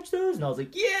 "You watch those?" And I was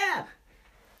like, "Yeah."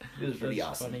 It was really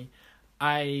awesome. Funny.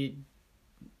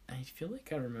 I feel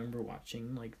like I remember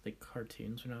watching like the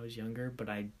cartoons when I was younger, but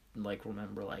I like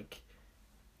remember like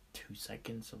 2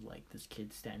 seconds of like this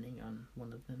kid standing on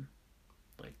one of them,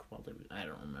 like while they. I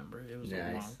don't remember. It was a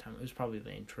long time. It was probably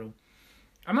the intro.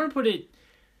 I'm gonna put it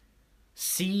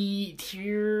C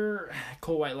tier.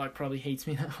 Cole Whitelock probably hates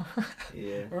me now.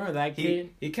 Yeah. Remember that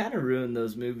kid? He kind of ruined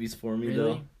those movies for me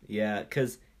though. Yeah,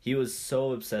 because he was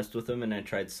so obsessed with them, and I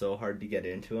tried so hard to get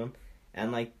into them,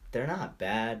 and like they're not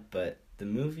bad, but the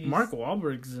movies. Mark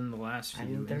Wahlberg's in the last few. I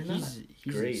mean, they're not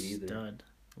great either. Stud.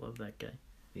 Love that guy.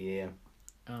 Yeah.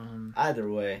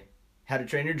 Either way, How to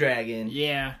Train Your Dragon.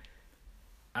 Yeah.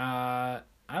 I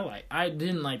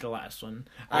didn't like the last one.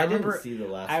 I didn't see the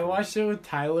last one. I watched it with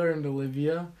Tyler and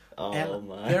Olivia. Oh and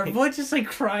my. They're both just like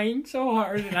crying so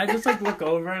hard, and I just like look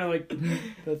over and I'm like,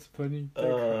 that's funny.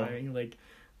 They're crying. Like,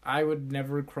 I would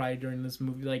never cry during this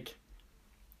movie. Like,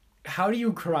 how do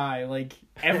you cry? Like,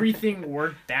 everything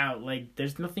worked out. Like,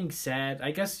 there's nothing sad.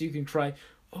 I guess you can cry.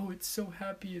 Oh, it's so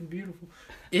happy and beautiful.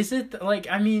 Is it like?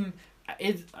 I mean,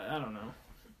 it's. I don't know.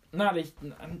 I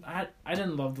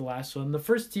didn't love the last one. The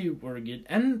first 2 were good,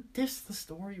 and the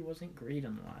story wasn't great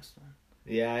on the last one.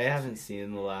 Yeah, I haven't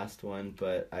seen the last one,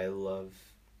 but I love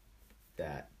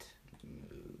that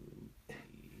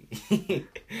movie.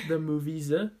 The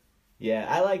movies, Yeah,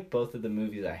 I like both of the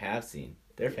movies I have seen.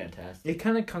 They're fantastic. It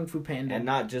kind of Kung Fu Panda, and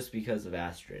not just because of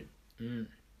Astrid.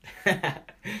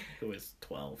 who was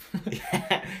 12.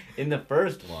 In the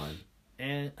first one.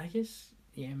 And I guess,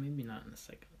 yeah, maybe not in the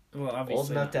second. Well, obviously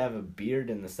Old enough not. to have a beard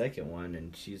in the second one,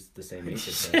 and she's the same age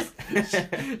as us.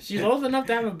 She's old enough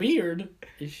to have a beard.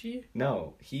 Is she?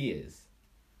 No, he is.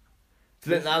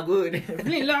 Flint Lockwood.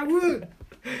 Flint Lockwood.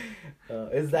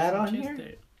 Is that on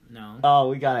here? No. Oh,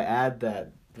 we gotta add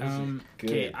that.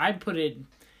 Okay, I'd put it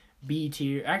B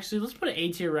tier. Actually, let's put it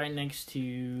A tier right next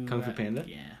to Kung Fu Panda?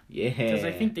 Yeah. Yeah. Because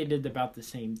I think they did about the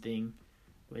same thing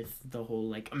with the whole,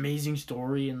 like, amazing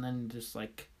story and then just,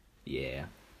 like... Yeah.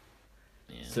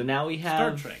 Yeah. So now we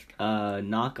have Star Trek.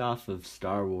 Knockoff of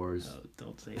Star Wars. Oh,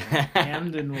 don't say that.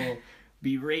 Camden will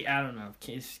be I don't know.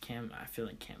 I feel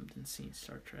like Camden's seen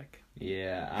Star Trek.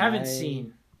 Yeah. Haven't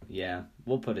seen. Yeah,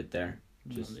 we'll put it there.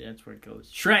 Just that's where it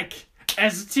goes. Shrek!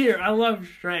 S tier! I love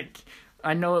Shrek!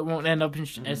 I know it won't end up in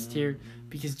S tier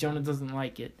because Jonah doesn't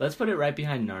like it. Let's put it right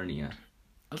behind Narnia.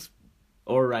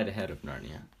 Or right ahead of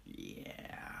Narnia. Yeah,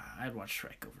 I'd watch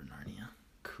Shrek over Narnia.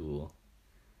 Cool.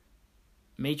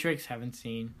 Matrix, haven't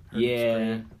seen.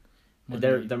 Yeah.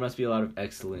 There must be a lot of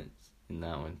excellence in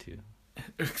that one too.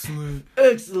 Excellent.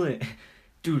 Excellent!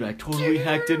 Dude, I totally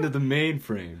hacked into the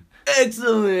mainframe.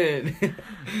 Excellent!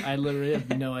 I literally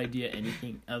have no idea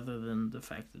anything other than the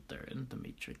fact that they're in the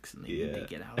Matrix and they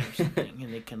get out or something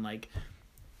and they can like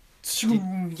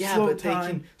yeah, but they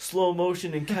can slow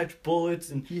motion and catch bullets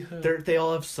and they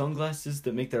all have sunglasses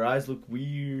that make their eyes look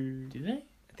weird. Do they?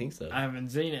 I think so. I haven't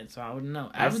seen it, so I wouldn't know.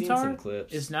 I've Avatar seen some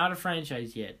clips. is not a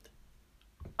franchise yet.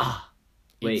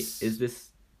 Wait, is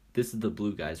this is the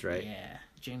blue guys, right? Yeah,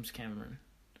 James Cameron.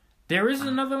 There is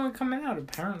another one coming out,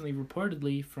 apparently,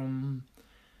 reportedly, from...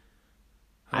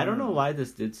 I don't know why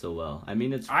this did so well. I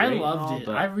mean, it's great. I loved it.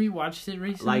 But I rewatched it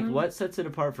recently. like, what sets it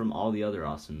apart from all the other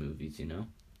awesome movies, you know?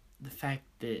 The fact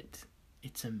that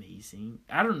it's amazing.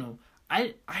 I don't know.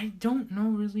 I don't know,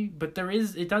 really, but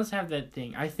it does have that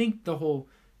thing. I think the whole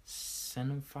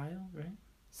cinephile, right?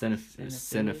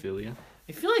 Cinephilia.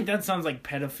 I feel like that sounds like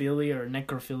pedophilia or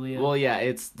necrophilia. Well, yeah,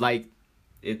 it's like...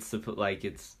 It's...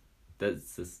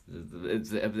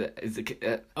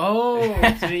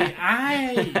 Oh, see,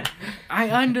 I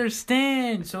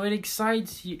understand. So it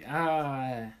excites you.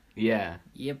 Yeah.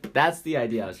 Yep. That's the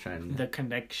idea I was trying to... The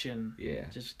connection. Yeah.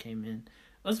 Just came in.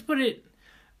 Let's put it...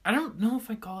 I don't know if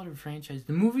I call it a franchise.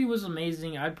 The movie was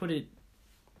amazing. I'd put it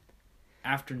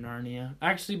after Narnia.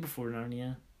 Actually, before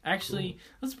Narnia. Actually,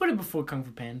 let's put it before Kung Fu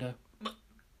Panda.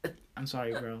 I'm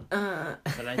sorry, bro.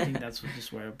 But I think that's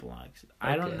just where it belongs.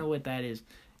 I don't know what that is.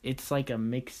 It's like a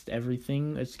mixed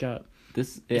everything. It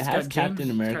has Captain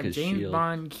America's James shield.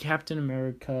 Bond, Captain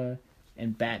America,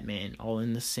 and Batman all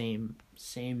in the same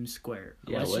square.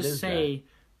 Yeah, Let's what just is say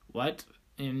what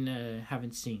and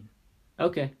haven't seen.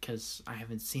 Okay. Because I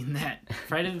haven't seen that.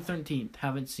 Friday the 13th,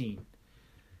 haven't seen.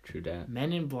 True that.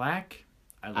 Men in Black,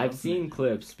 I've seen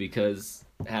clips because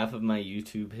half of my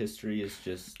YouTube history is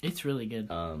just... It's really good.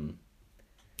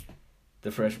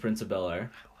 The Fresh Prince of Bel-Air.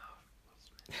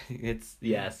 It's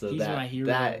so He's my hero.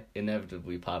 that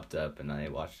inevitably popped up and I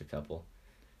watched a couple.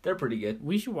 They're pretty good.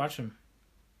 We should watch them.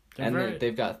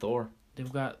 They've got Thor.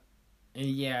 They've got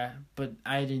but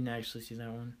I didn't actually see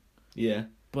that one. Yeah.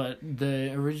 But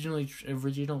the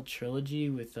original trilogy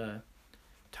with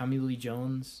Tommy Lee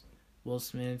Jones, Will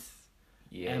Smith,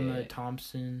 Emma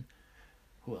Thompson.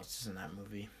 Who else is in that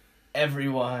movie?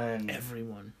 Everyone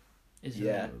is in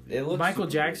that movie. It looks Michael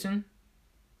Jackson.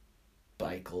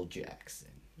 Michael Jackson.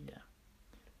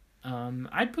 Yeah.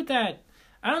 I'd put that...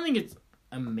 I don't think it's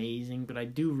amazing, but I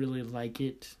do really like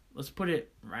it. Let's put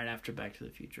it right after Back to the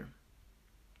Future.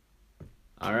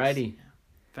 Alrighty. Yeah.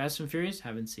 Fast and Furious,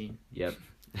 haven't seen. Yep.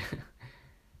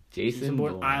 Jason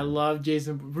Bourne. I love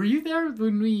Jason Bourne. Were you there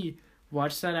when we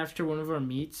watched that after one of our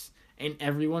meets and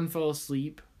everyone fell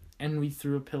asleep and we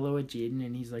threw a pillow at Jaden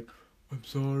and he's like, I'm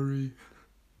sorry.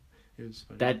 It was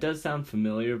funny. That does sound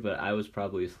familiar, but I was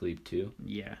probably asleep too.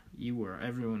 Yeah, you were.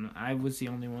 Everyone. I was the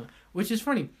only one. Which is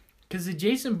funny, because the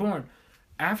Jason Bourne,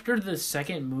 after the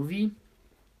second movie,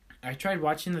 I tried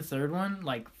watching the third one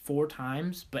like 4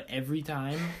 times, but every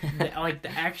time, the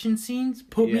action scenes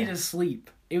put me to sleep.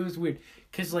 It was weird,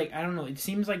 because like, I don't know, it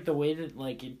seems like the way that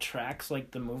like it tracks like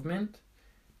the movement,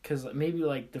 because maybe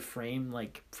like the frame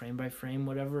by frame,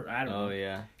 whatever, I don't know. Oh,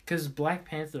 yeah. Because Black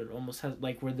Panther almost has,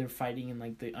 like, where they're fighting in,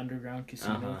 like, the underground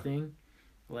casino thing.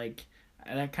 Like,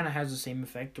 that kind of has the same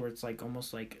effect where it's, like,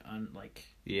 almost, like,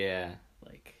 yeah.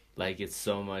 Like, it's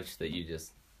so much that you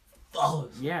just...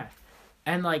 follows. Yeah.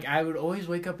 And, like, I would always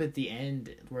wake up at the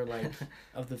end where, like,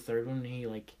 of the third one, and he,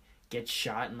 like, gets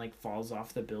shot and, like, falls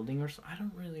off the building or something. I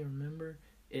don't really remember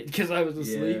it because I was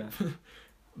asleep. Yeah.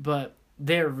 But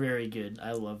They're very good.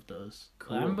 I love those.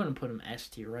 Cool. I'm gonna put them S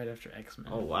tier right after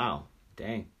X-Men. Oh wow,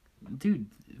 dang. Dude,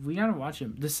 we gotta watch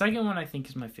them. The second one I think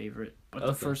is my favorite, but the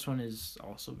Okay. first one is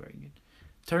also very good.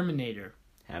 Terminator.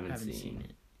 Haven't seen.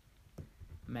 it.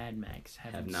 Mad Max.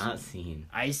 Have not seen.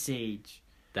 Ice Age.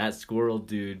 That squirrel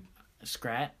dude.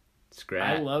 Scrat.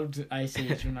 Scrat. I loved Ice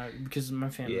Age because my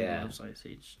family loves Ice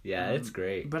Age. Yeah, it's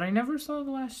great. But I never saw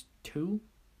the last two.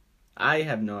 I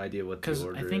have no idea what the Because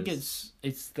order I think is.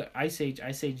 it's the Ice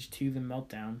Age 2, The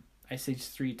Meltdown, Ice Age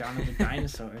 3, Dawn of the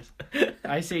Dinosaurs,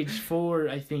 Ice Age 4,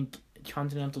 I think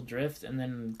Continental Drift, and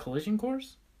then Collision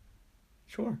Course.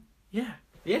 Sure. Yeah,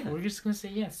 Yeah. we're just gonna say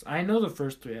yes. I know the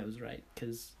first three I was right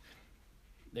because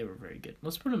they were very good.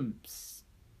 Let's put them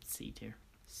C tier.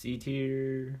 C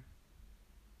tier.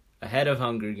 Ahead of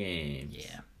Hunger Games.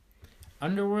 Yeah.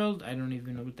 Underworld, I don't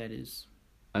even know what that is.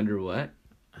 Under what?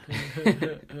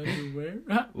 Underwear?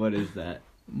 What is that?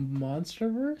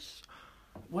 Monsterverse?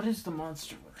 What is the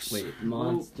Monsterverse? Wait,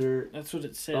 Monster... That's what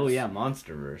it says. Oh, yeah,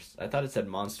 Monsterverse. I thought it said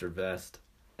Monster Vest.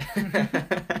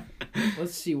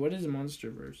 Let's see, what is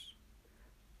Monsterverse?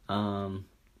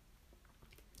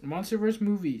 Monsterverse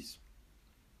movies.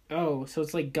 Oh, so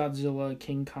it's like Godzilla,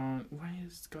 King Kong. Why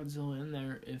is Godzilla in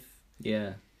there if...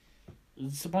 Yeah.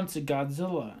 It's a bunch of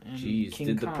Godzilla and Jeez, King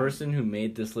did Kong. the person who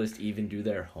made this list even do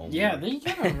their homework? Yeah, they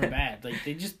kind of were bad. Like,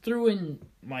 they just threw in,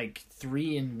 like,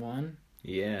 3 in 1.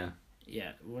 Yeah.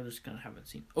 Yeah, we're just gonna haven't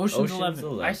seen. Ocean's 11.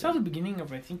 11. I saw the beginning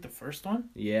of, I think, the first one.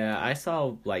 Yeah, I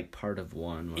saw, like, part of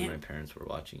one when my parents were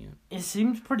watching it. It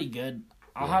seems pretty good.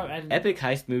 Epic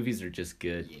heist movies are just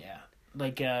good. Yeah.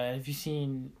 Like, have you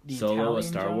seen the Solo, Italian a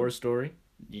Star Job? Wars story?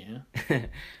 Yeah.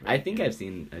 I think I've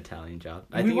seen Italian Job.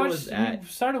 I we think it was at... We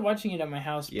started watching it at my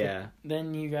house, Yeah. but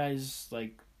then you guys,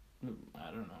 like,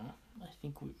 I don't know. I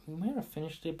think we might have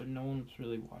finished it, but no one was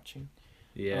really watching.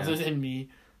 Yeah. Other than me.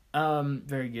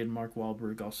 Very good. Mark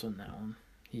Wahlberg also in that one.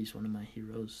 He's one of my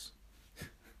heroes.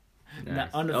 Nice. Not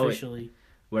unofficially.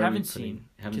 Where haven't seen.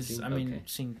 Haven't seen? I mean, Okay.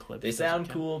 seen clips. They sound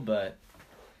cool, but...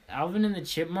 Alvin and the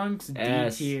Chipmunks, D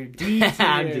S. tier. D tier.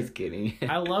 I'm just kidding.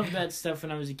 I loved that stuff when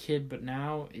I was a kid, but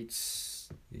now it's...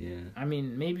 Yeah. I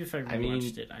mean, maybe if I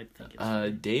rewatched it, I'd think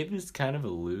it's... Dave is kind of a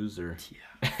loser.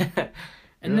 Yeah.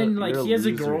 And then, like, he has a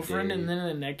loser, girlfriend, Dave. and then in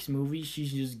the next movie,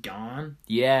 she's just gone.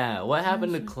 Yeah, what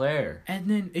happened to Claire? And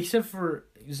then, except for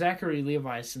Zachary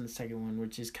Levi's in the second one,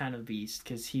 which is kind of beast,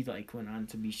 because he, like, went on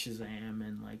to be Shazam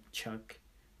and, like, Chuck.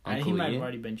 He might have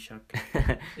already been Chuck.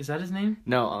 Is that his name?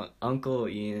 No, Uncle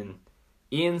Ian.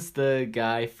 Ian's the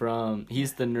guy from...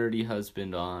 He's the nerdy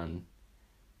husband on...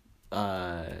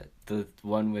 the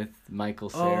one with Michael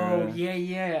Cera. Oh,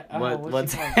 yeah.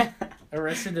 What's he called?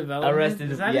 Arrested Development?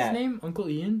 Is that his name? Uncle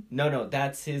Ian? No,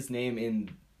 that's his name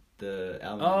in the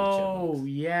Alvin and Oh,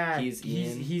 Chipmunks. yeah. He's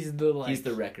Ian. He's the, like... He's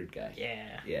the record guy.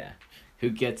 Yeah. Yeah.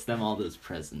 Who gets them all those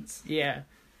presents. Yeah.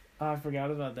 Oh, I forgot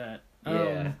about that.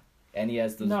 Yeah. And he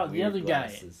has those weird the other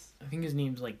glasses. guy. I think his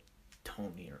name's, like,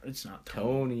 Tony, or it's not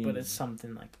Tony. But it's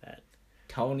something like that.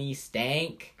 Tony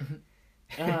Stank.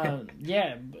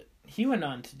 Yeah, but he went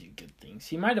on to do good things.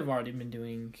 He might have already been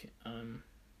doing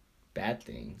Bad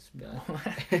things.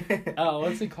 But... oh,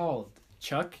 what's it called?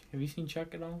 Chuck? Have you seen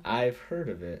Chuck at all? I've heard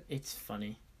of it. It's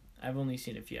funny. I've only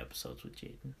seen a few episodes with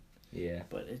Jaden. Yeah.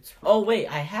 But it's... Oh, wait,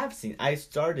 I have seen... I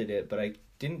started it, but I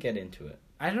didn't get into it.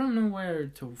 I don't know where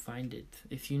to find it.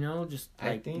 If you know, just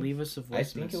leave us a voice I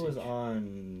think message. it was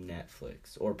on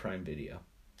Netflix or Prime Video.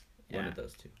 Yeah. One of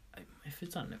those two. If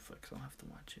it's on Netflix, I'll have to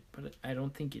watch it. But I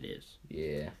don't think it is.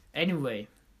 Yeah. Anyway,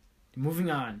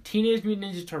 moving on. Teenage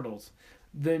Mutant Ninja Turtles.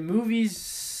 The movies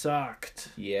sucked.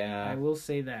 Yeah. I will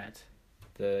say that.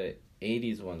 The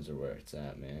 80s ones are where it's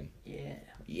at, man. Yeah.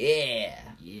 Yeah.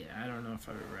 Yeah, I don't know if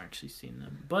I've ever actually seen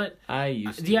them. But I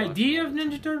used to the watch idea them of all the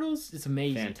Ninja time. Turtles is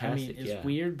amazing. Fantastic, I mean, it's yeah.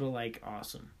 weird, but, like,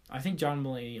 awesome. I think John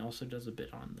Mulaney also does a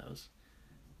bit on those.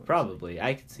 Probably.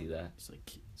 I could see that. It's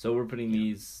like... So we're putting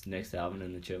these next to Alvin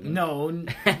and the Chipmunks? No.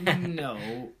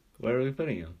 No. Where are we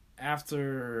putting them?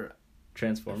 After...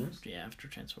 Transformers? Yeah, after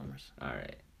Transformers.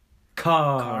 Alright.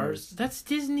 Cars. That's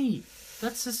Disney.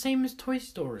 That's the same as Toy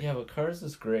Story. Yeah, but Cars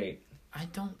is great. I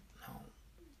don't know.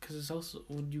 Because it's also...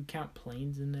 Would you count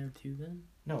planes in there too then?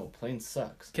 No, Plane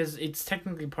sucks. Because it's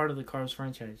technically part of the Cars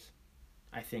franchise.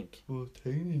 I think. Well,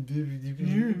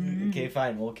 okay,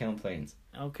 fine. We'll count Planes.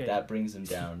 Okay. That brings them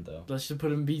down, though. Let's just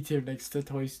put him B tier next to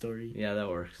Toy Story. Yeah, that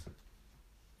works.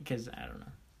 Because, I don't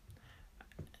know.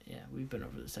 Yeah, we've been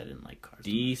over this. I didn't like Cars.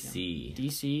 DC.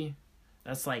 DC?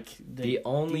 That's like... The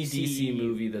only DC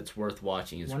movie that's worth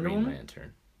watching is Wonder Green Woman?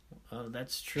 Lantern. Oh,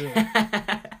 that's true.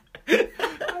 I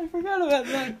forgot about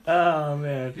that. Oh,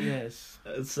 man. Yes.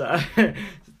 So,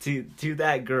 to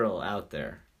that girl out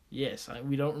there, Yes,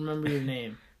 we don't remember your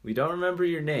name. We don't remember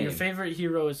your name. Your favorite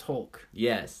hero is Hulk.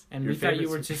 Yes. And we thought you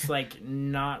were just, like,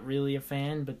 not really a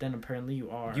fan, but then apparently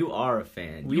you are. You are a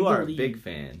fan. We you are believe. a big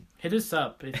fan. Hit us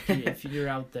up if you're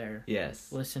out there.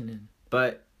 Yes. Listening.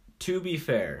 But, to be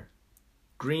fair,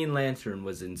 Green Lantern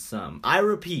was in some, I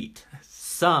repeat,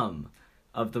 some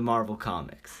of the Marvel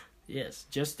comics. Yes,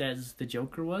 just as the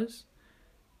Joker was.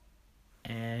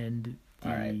 And the...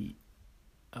 All right.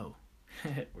 Oh.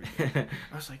 I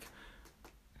was like,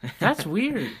 that's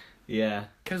weird. Yeah.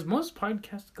 Because most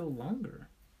podcasts go longer.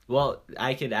 Well,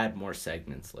 I could add more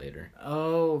segments later.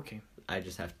 Oh, okay. I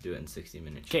just have to do it in 60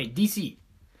 minutes. Okay, DC.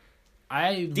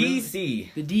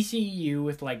 DC. The DCEU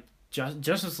with, like,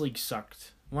 Justice League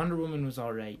sucked. Wonder Woman was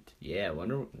alright. Yeah,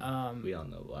 Wonder Woman. We all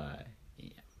know why. Yeah.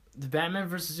 The Batman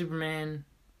vs. Superman,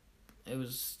 it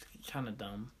was kind of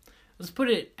dumb. Let's put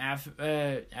it after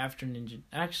Ninja.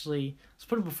 Actually, let's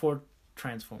put it before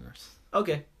Transformers.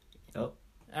 Okay. Oh.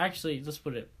 Actually, let's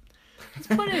put it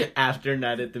after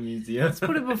Night at the Museum. Let's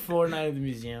put it before Night at the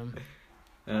Museum.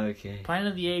 Okay. Planet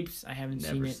of the Apes, I haven't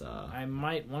seen it. Saw. I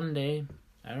might one day.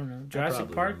 I don't know.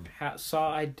 Jurassic Park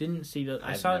I didn't see the.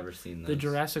 I've never seen those. The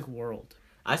Jurassic World.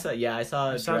 I saw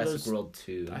Jurassic World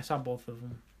 2. I saw both of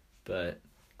them. But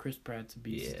Chris Pratt's a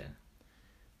beast. Yeah.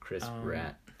 Chris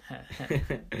Pratt. Why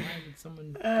did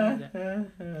someone do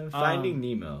that? Finding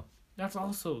Nemo. That's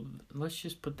also. Let's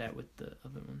just put that with the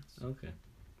other ones. Okay.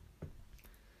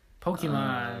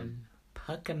 Pokemon.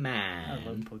 Pokemon. I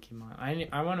love Pokemon.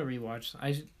 I want to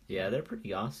rewatch. Yeah, they're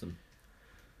pretty awesome.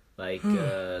 Like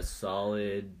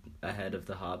solid ahead of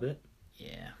The Hobbit.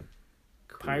 Yeah.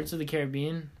 Cool. Pirates of the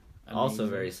Caribbean. Amazing. Also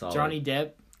very solid. Johnny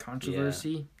Depp controversy.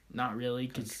 Yeah. Not really,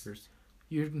 because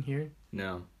you didn't hear.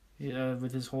 No. Yeah,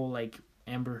 with his whole like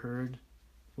Amber Heard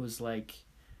was like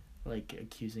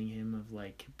accusing him of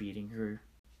like beating her.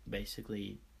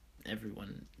 Basically,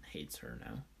 everyone hates her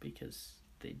now because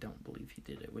they don't believe he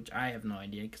did it, which I have no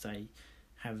idea because I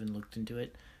haven't looked into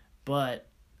it. But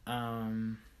I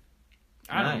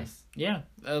don't know. Yeah,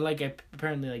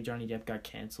 apparently like Johnny Depp got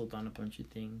canceled on a bunch of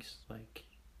things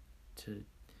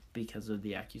because of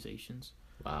the accusations.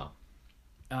 Wow.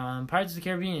 Pirates of the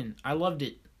Caribbean, I loved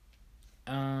it.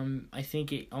 I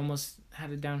think it almost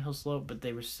had a downhill slope, but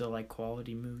they were still like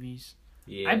quality movies.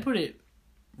 Yeah. I put it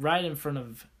right in front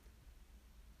of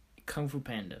Kung Fu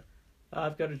Panda.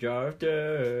 I've got a jar of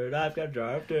dirt.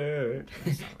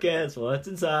 Guess what's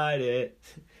inside it?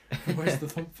 Where's the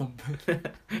thump thump?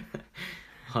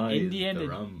 Indiana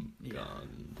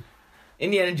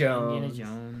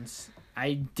Jones.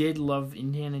 I did love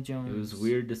Indiana Jones. It was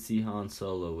weird to see Han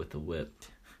Solo with a whip.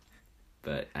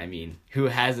 But, I mean, who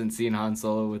hasn't seen Han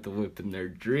Solo with a whip in their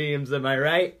dreams, am I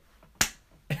right?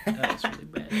 That was really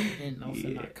bad. And also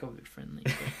not COVID friendly.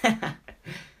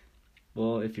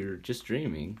 Well, if you're just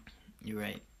dreaming. You're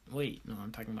right. Wait, no,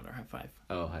 I'm talking about our high five.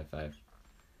 Oh, high five.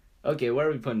 Okay, where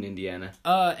are we putting Indiana?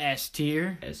 S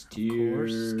tier. S tier. Of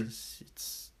course, 'cause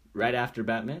it's... Right after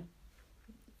Batman?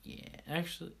 Yeah,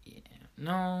 actually, yeah.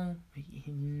 No,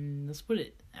 let's put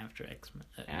it after X-Men.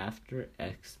 After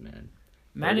X-Men.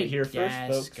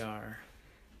 Madagascar.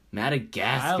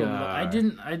 Madagascar. I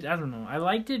don't know. I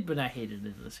liked it, but I hated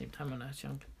it at the same time when I was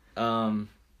young.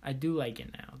 I do like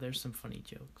it now. There's some funny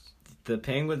jokes. The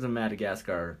Penguins of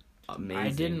Madagascar are amazing. I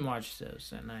didn't watch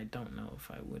those, and I don't know if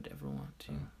I would ever want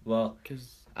to. Well,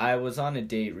 'cause I was on a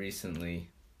date recently.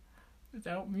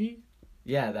 Without me?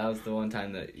 Yeah, that was the one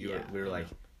time that we were like,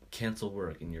 cancel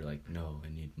work, and you're like, no, I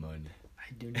need money.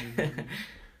 I do need money.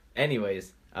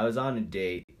 Anyways, I was on a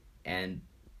date, and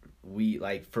we,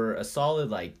 like, for a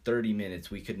solid, 30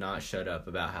 minutes, we could not shut up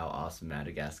about how awesome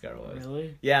Madagascar was.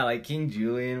 Really? Yeah, King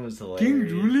Julian was hilarious. King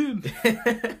Julian!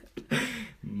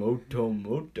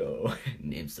 Moto.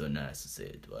 Name so nice to say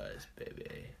it twice,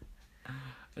 baby.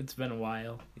 It's been a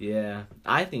while. Yeah,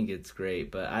 I think it's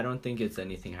great, but I don't think it's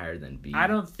anything higher than B. I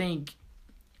don't think,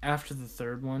 after the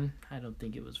third one, I don't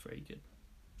think it was very good.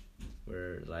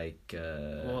 We're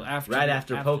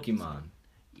after Pokemon.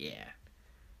 Yeah.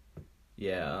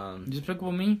 Yeah,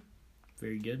 Despicable Me,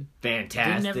 very good.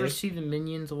 Fantastic. Did never see the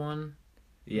Minions one.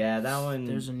 Yeah, that one.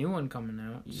 There's a new one coming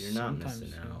out. You're not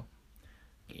missing out.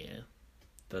 Yeah.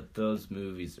 But those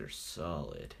movies are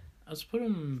solid. Let's put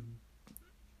them...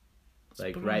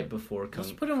 right before Kung Fu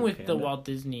Let's put them with the Walt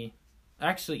Disney.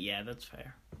 Actually, yeah, that's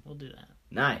fair. We'll do that.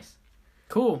 Nice.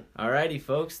 Cool. Alrighty,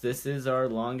 folks. This is our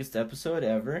longest episode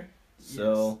ever.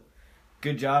 So,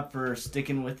 Good job for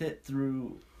sticking with it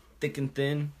through thick and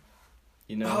thin.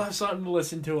 You know. Oh, something to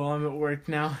listen to while I'm at work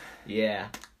now. Yeah.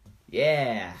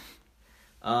 Yeah,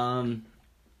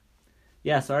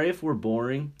 sorry if we're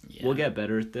boring. Yeah. We'll get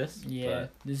better at this. Yeah,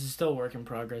 this is still a work in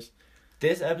progress.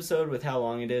 this episode, with how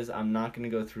long it is, I'm not going to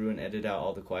go through and edit out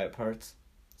all the quiet parts.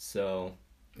 So,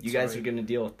 you guys are going to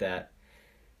deal with that.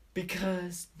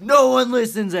 Because no one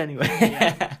listens anyway.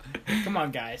 Yeah. Come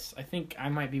on, guys. I think I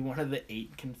might be one of the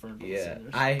 8 confirmed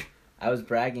listeners. I was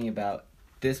bragging about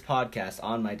this podcast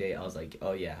on my date. I was like,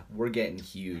 oh yeah, we're getting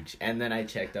huge. And then I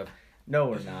checked up. No,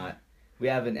 we're not. We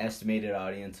have an estimated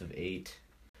audience of 8.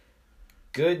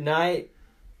 Good night.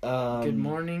 Good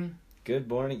morning. Good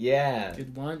morning. Yeah.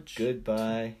 Good lunch.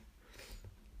 Goodbye.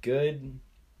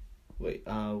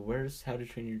 Where's How to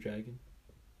Train Your Dragon?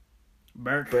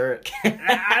 Burke.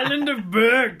 Island of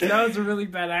Burke. That was a really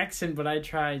bad accent, but I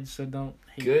tried, so don't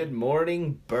hate Good me.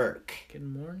 morning, Burke. Good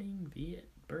morning, Viet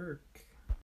Burke.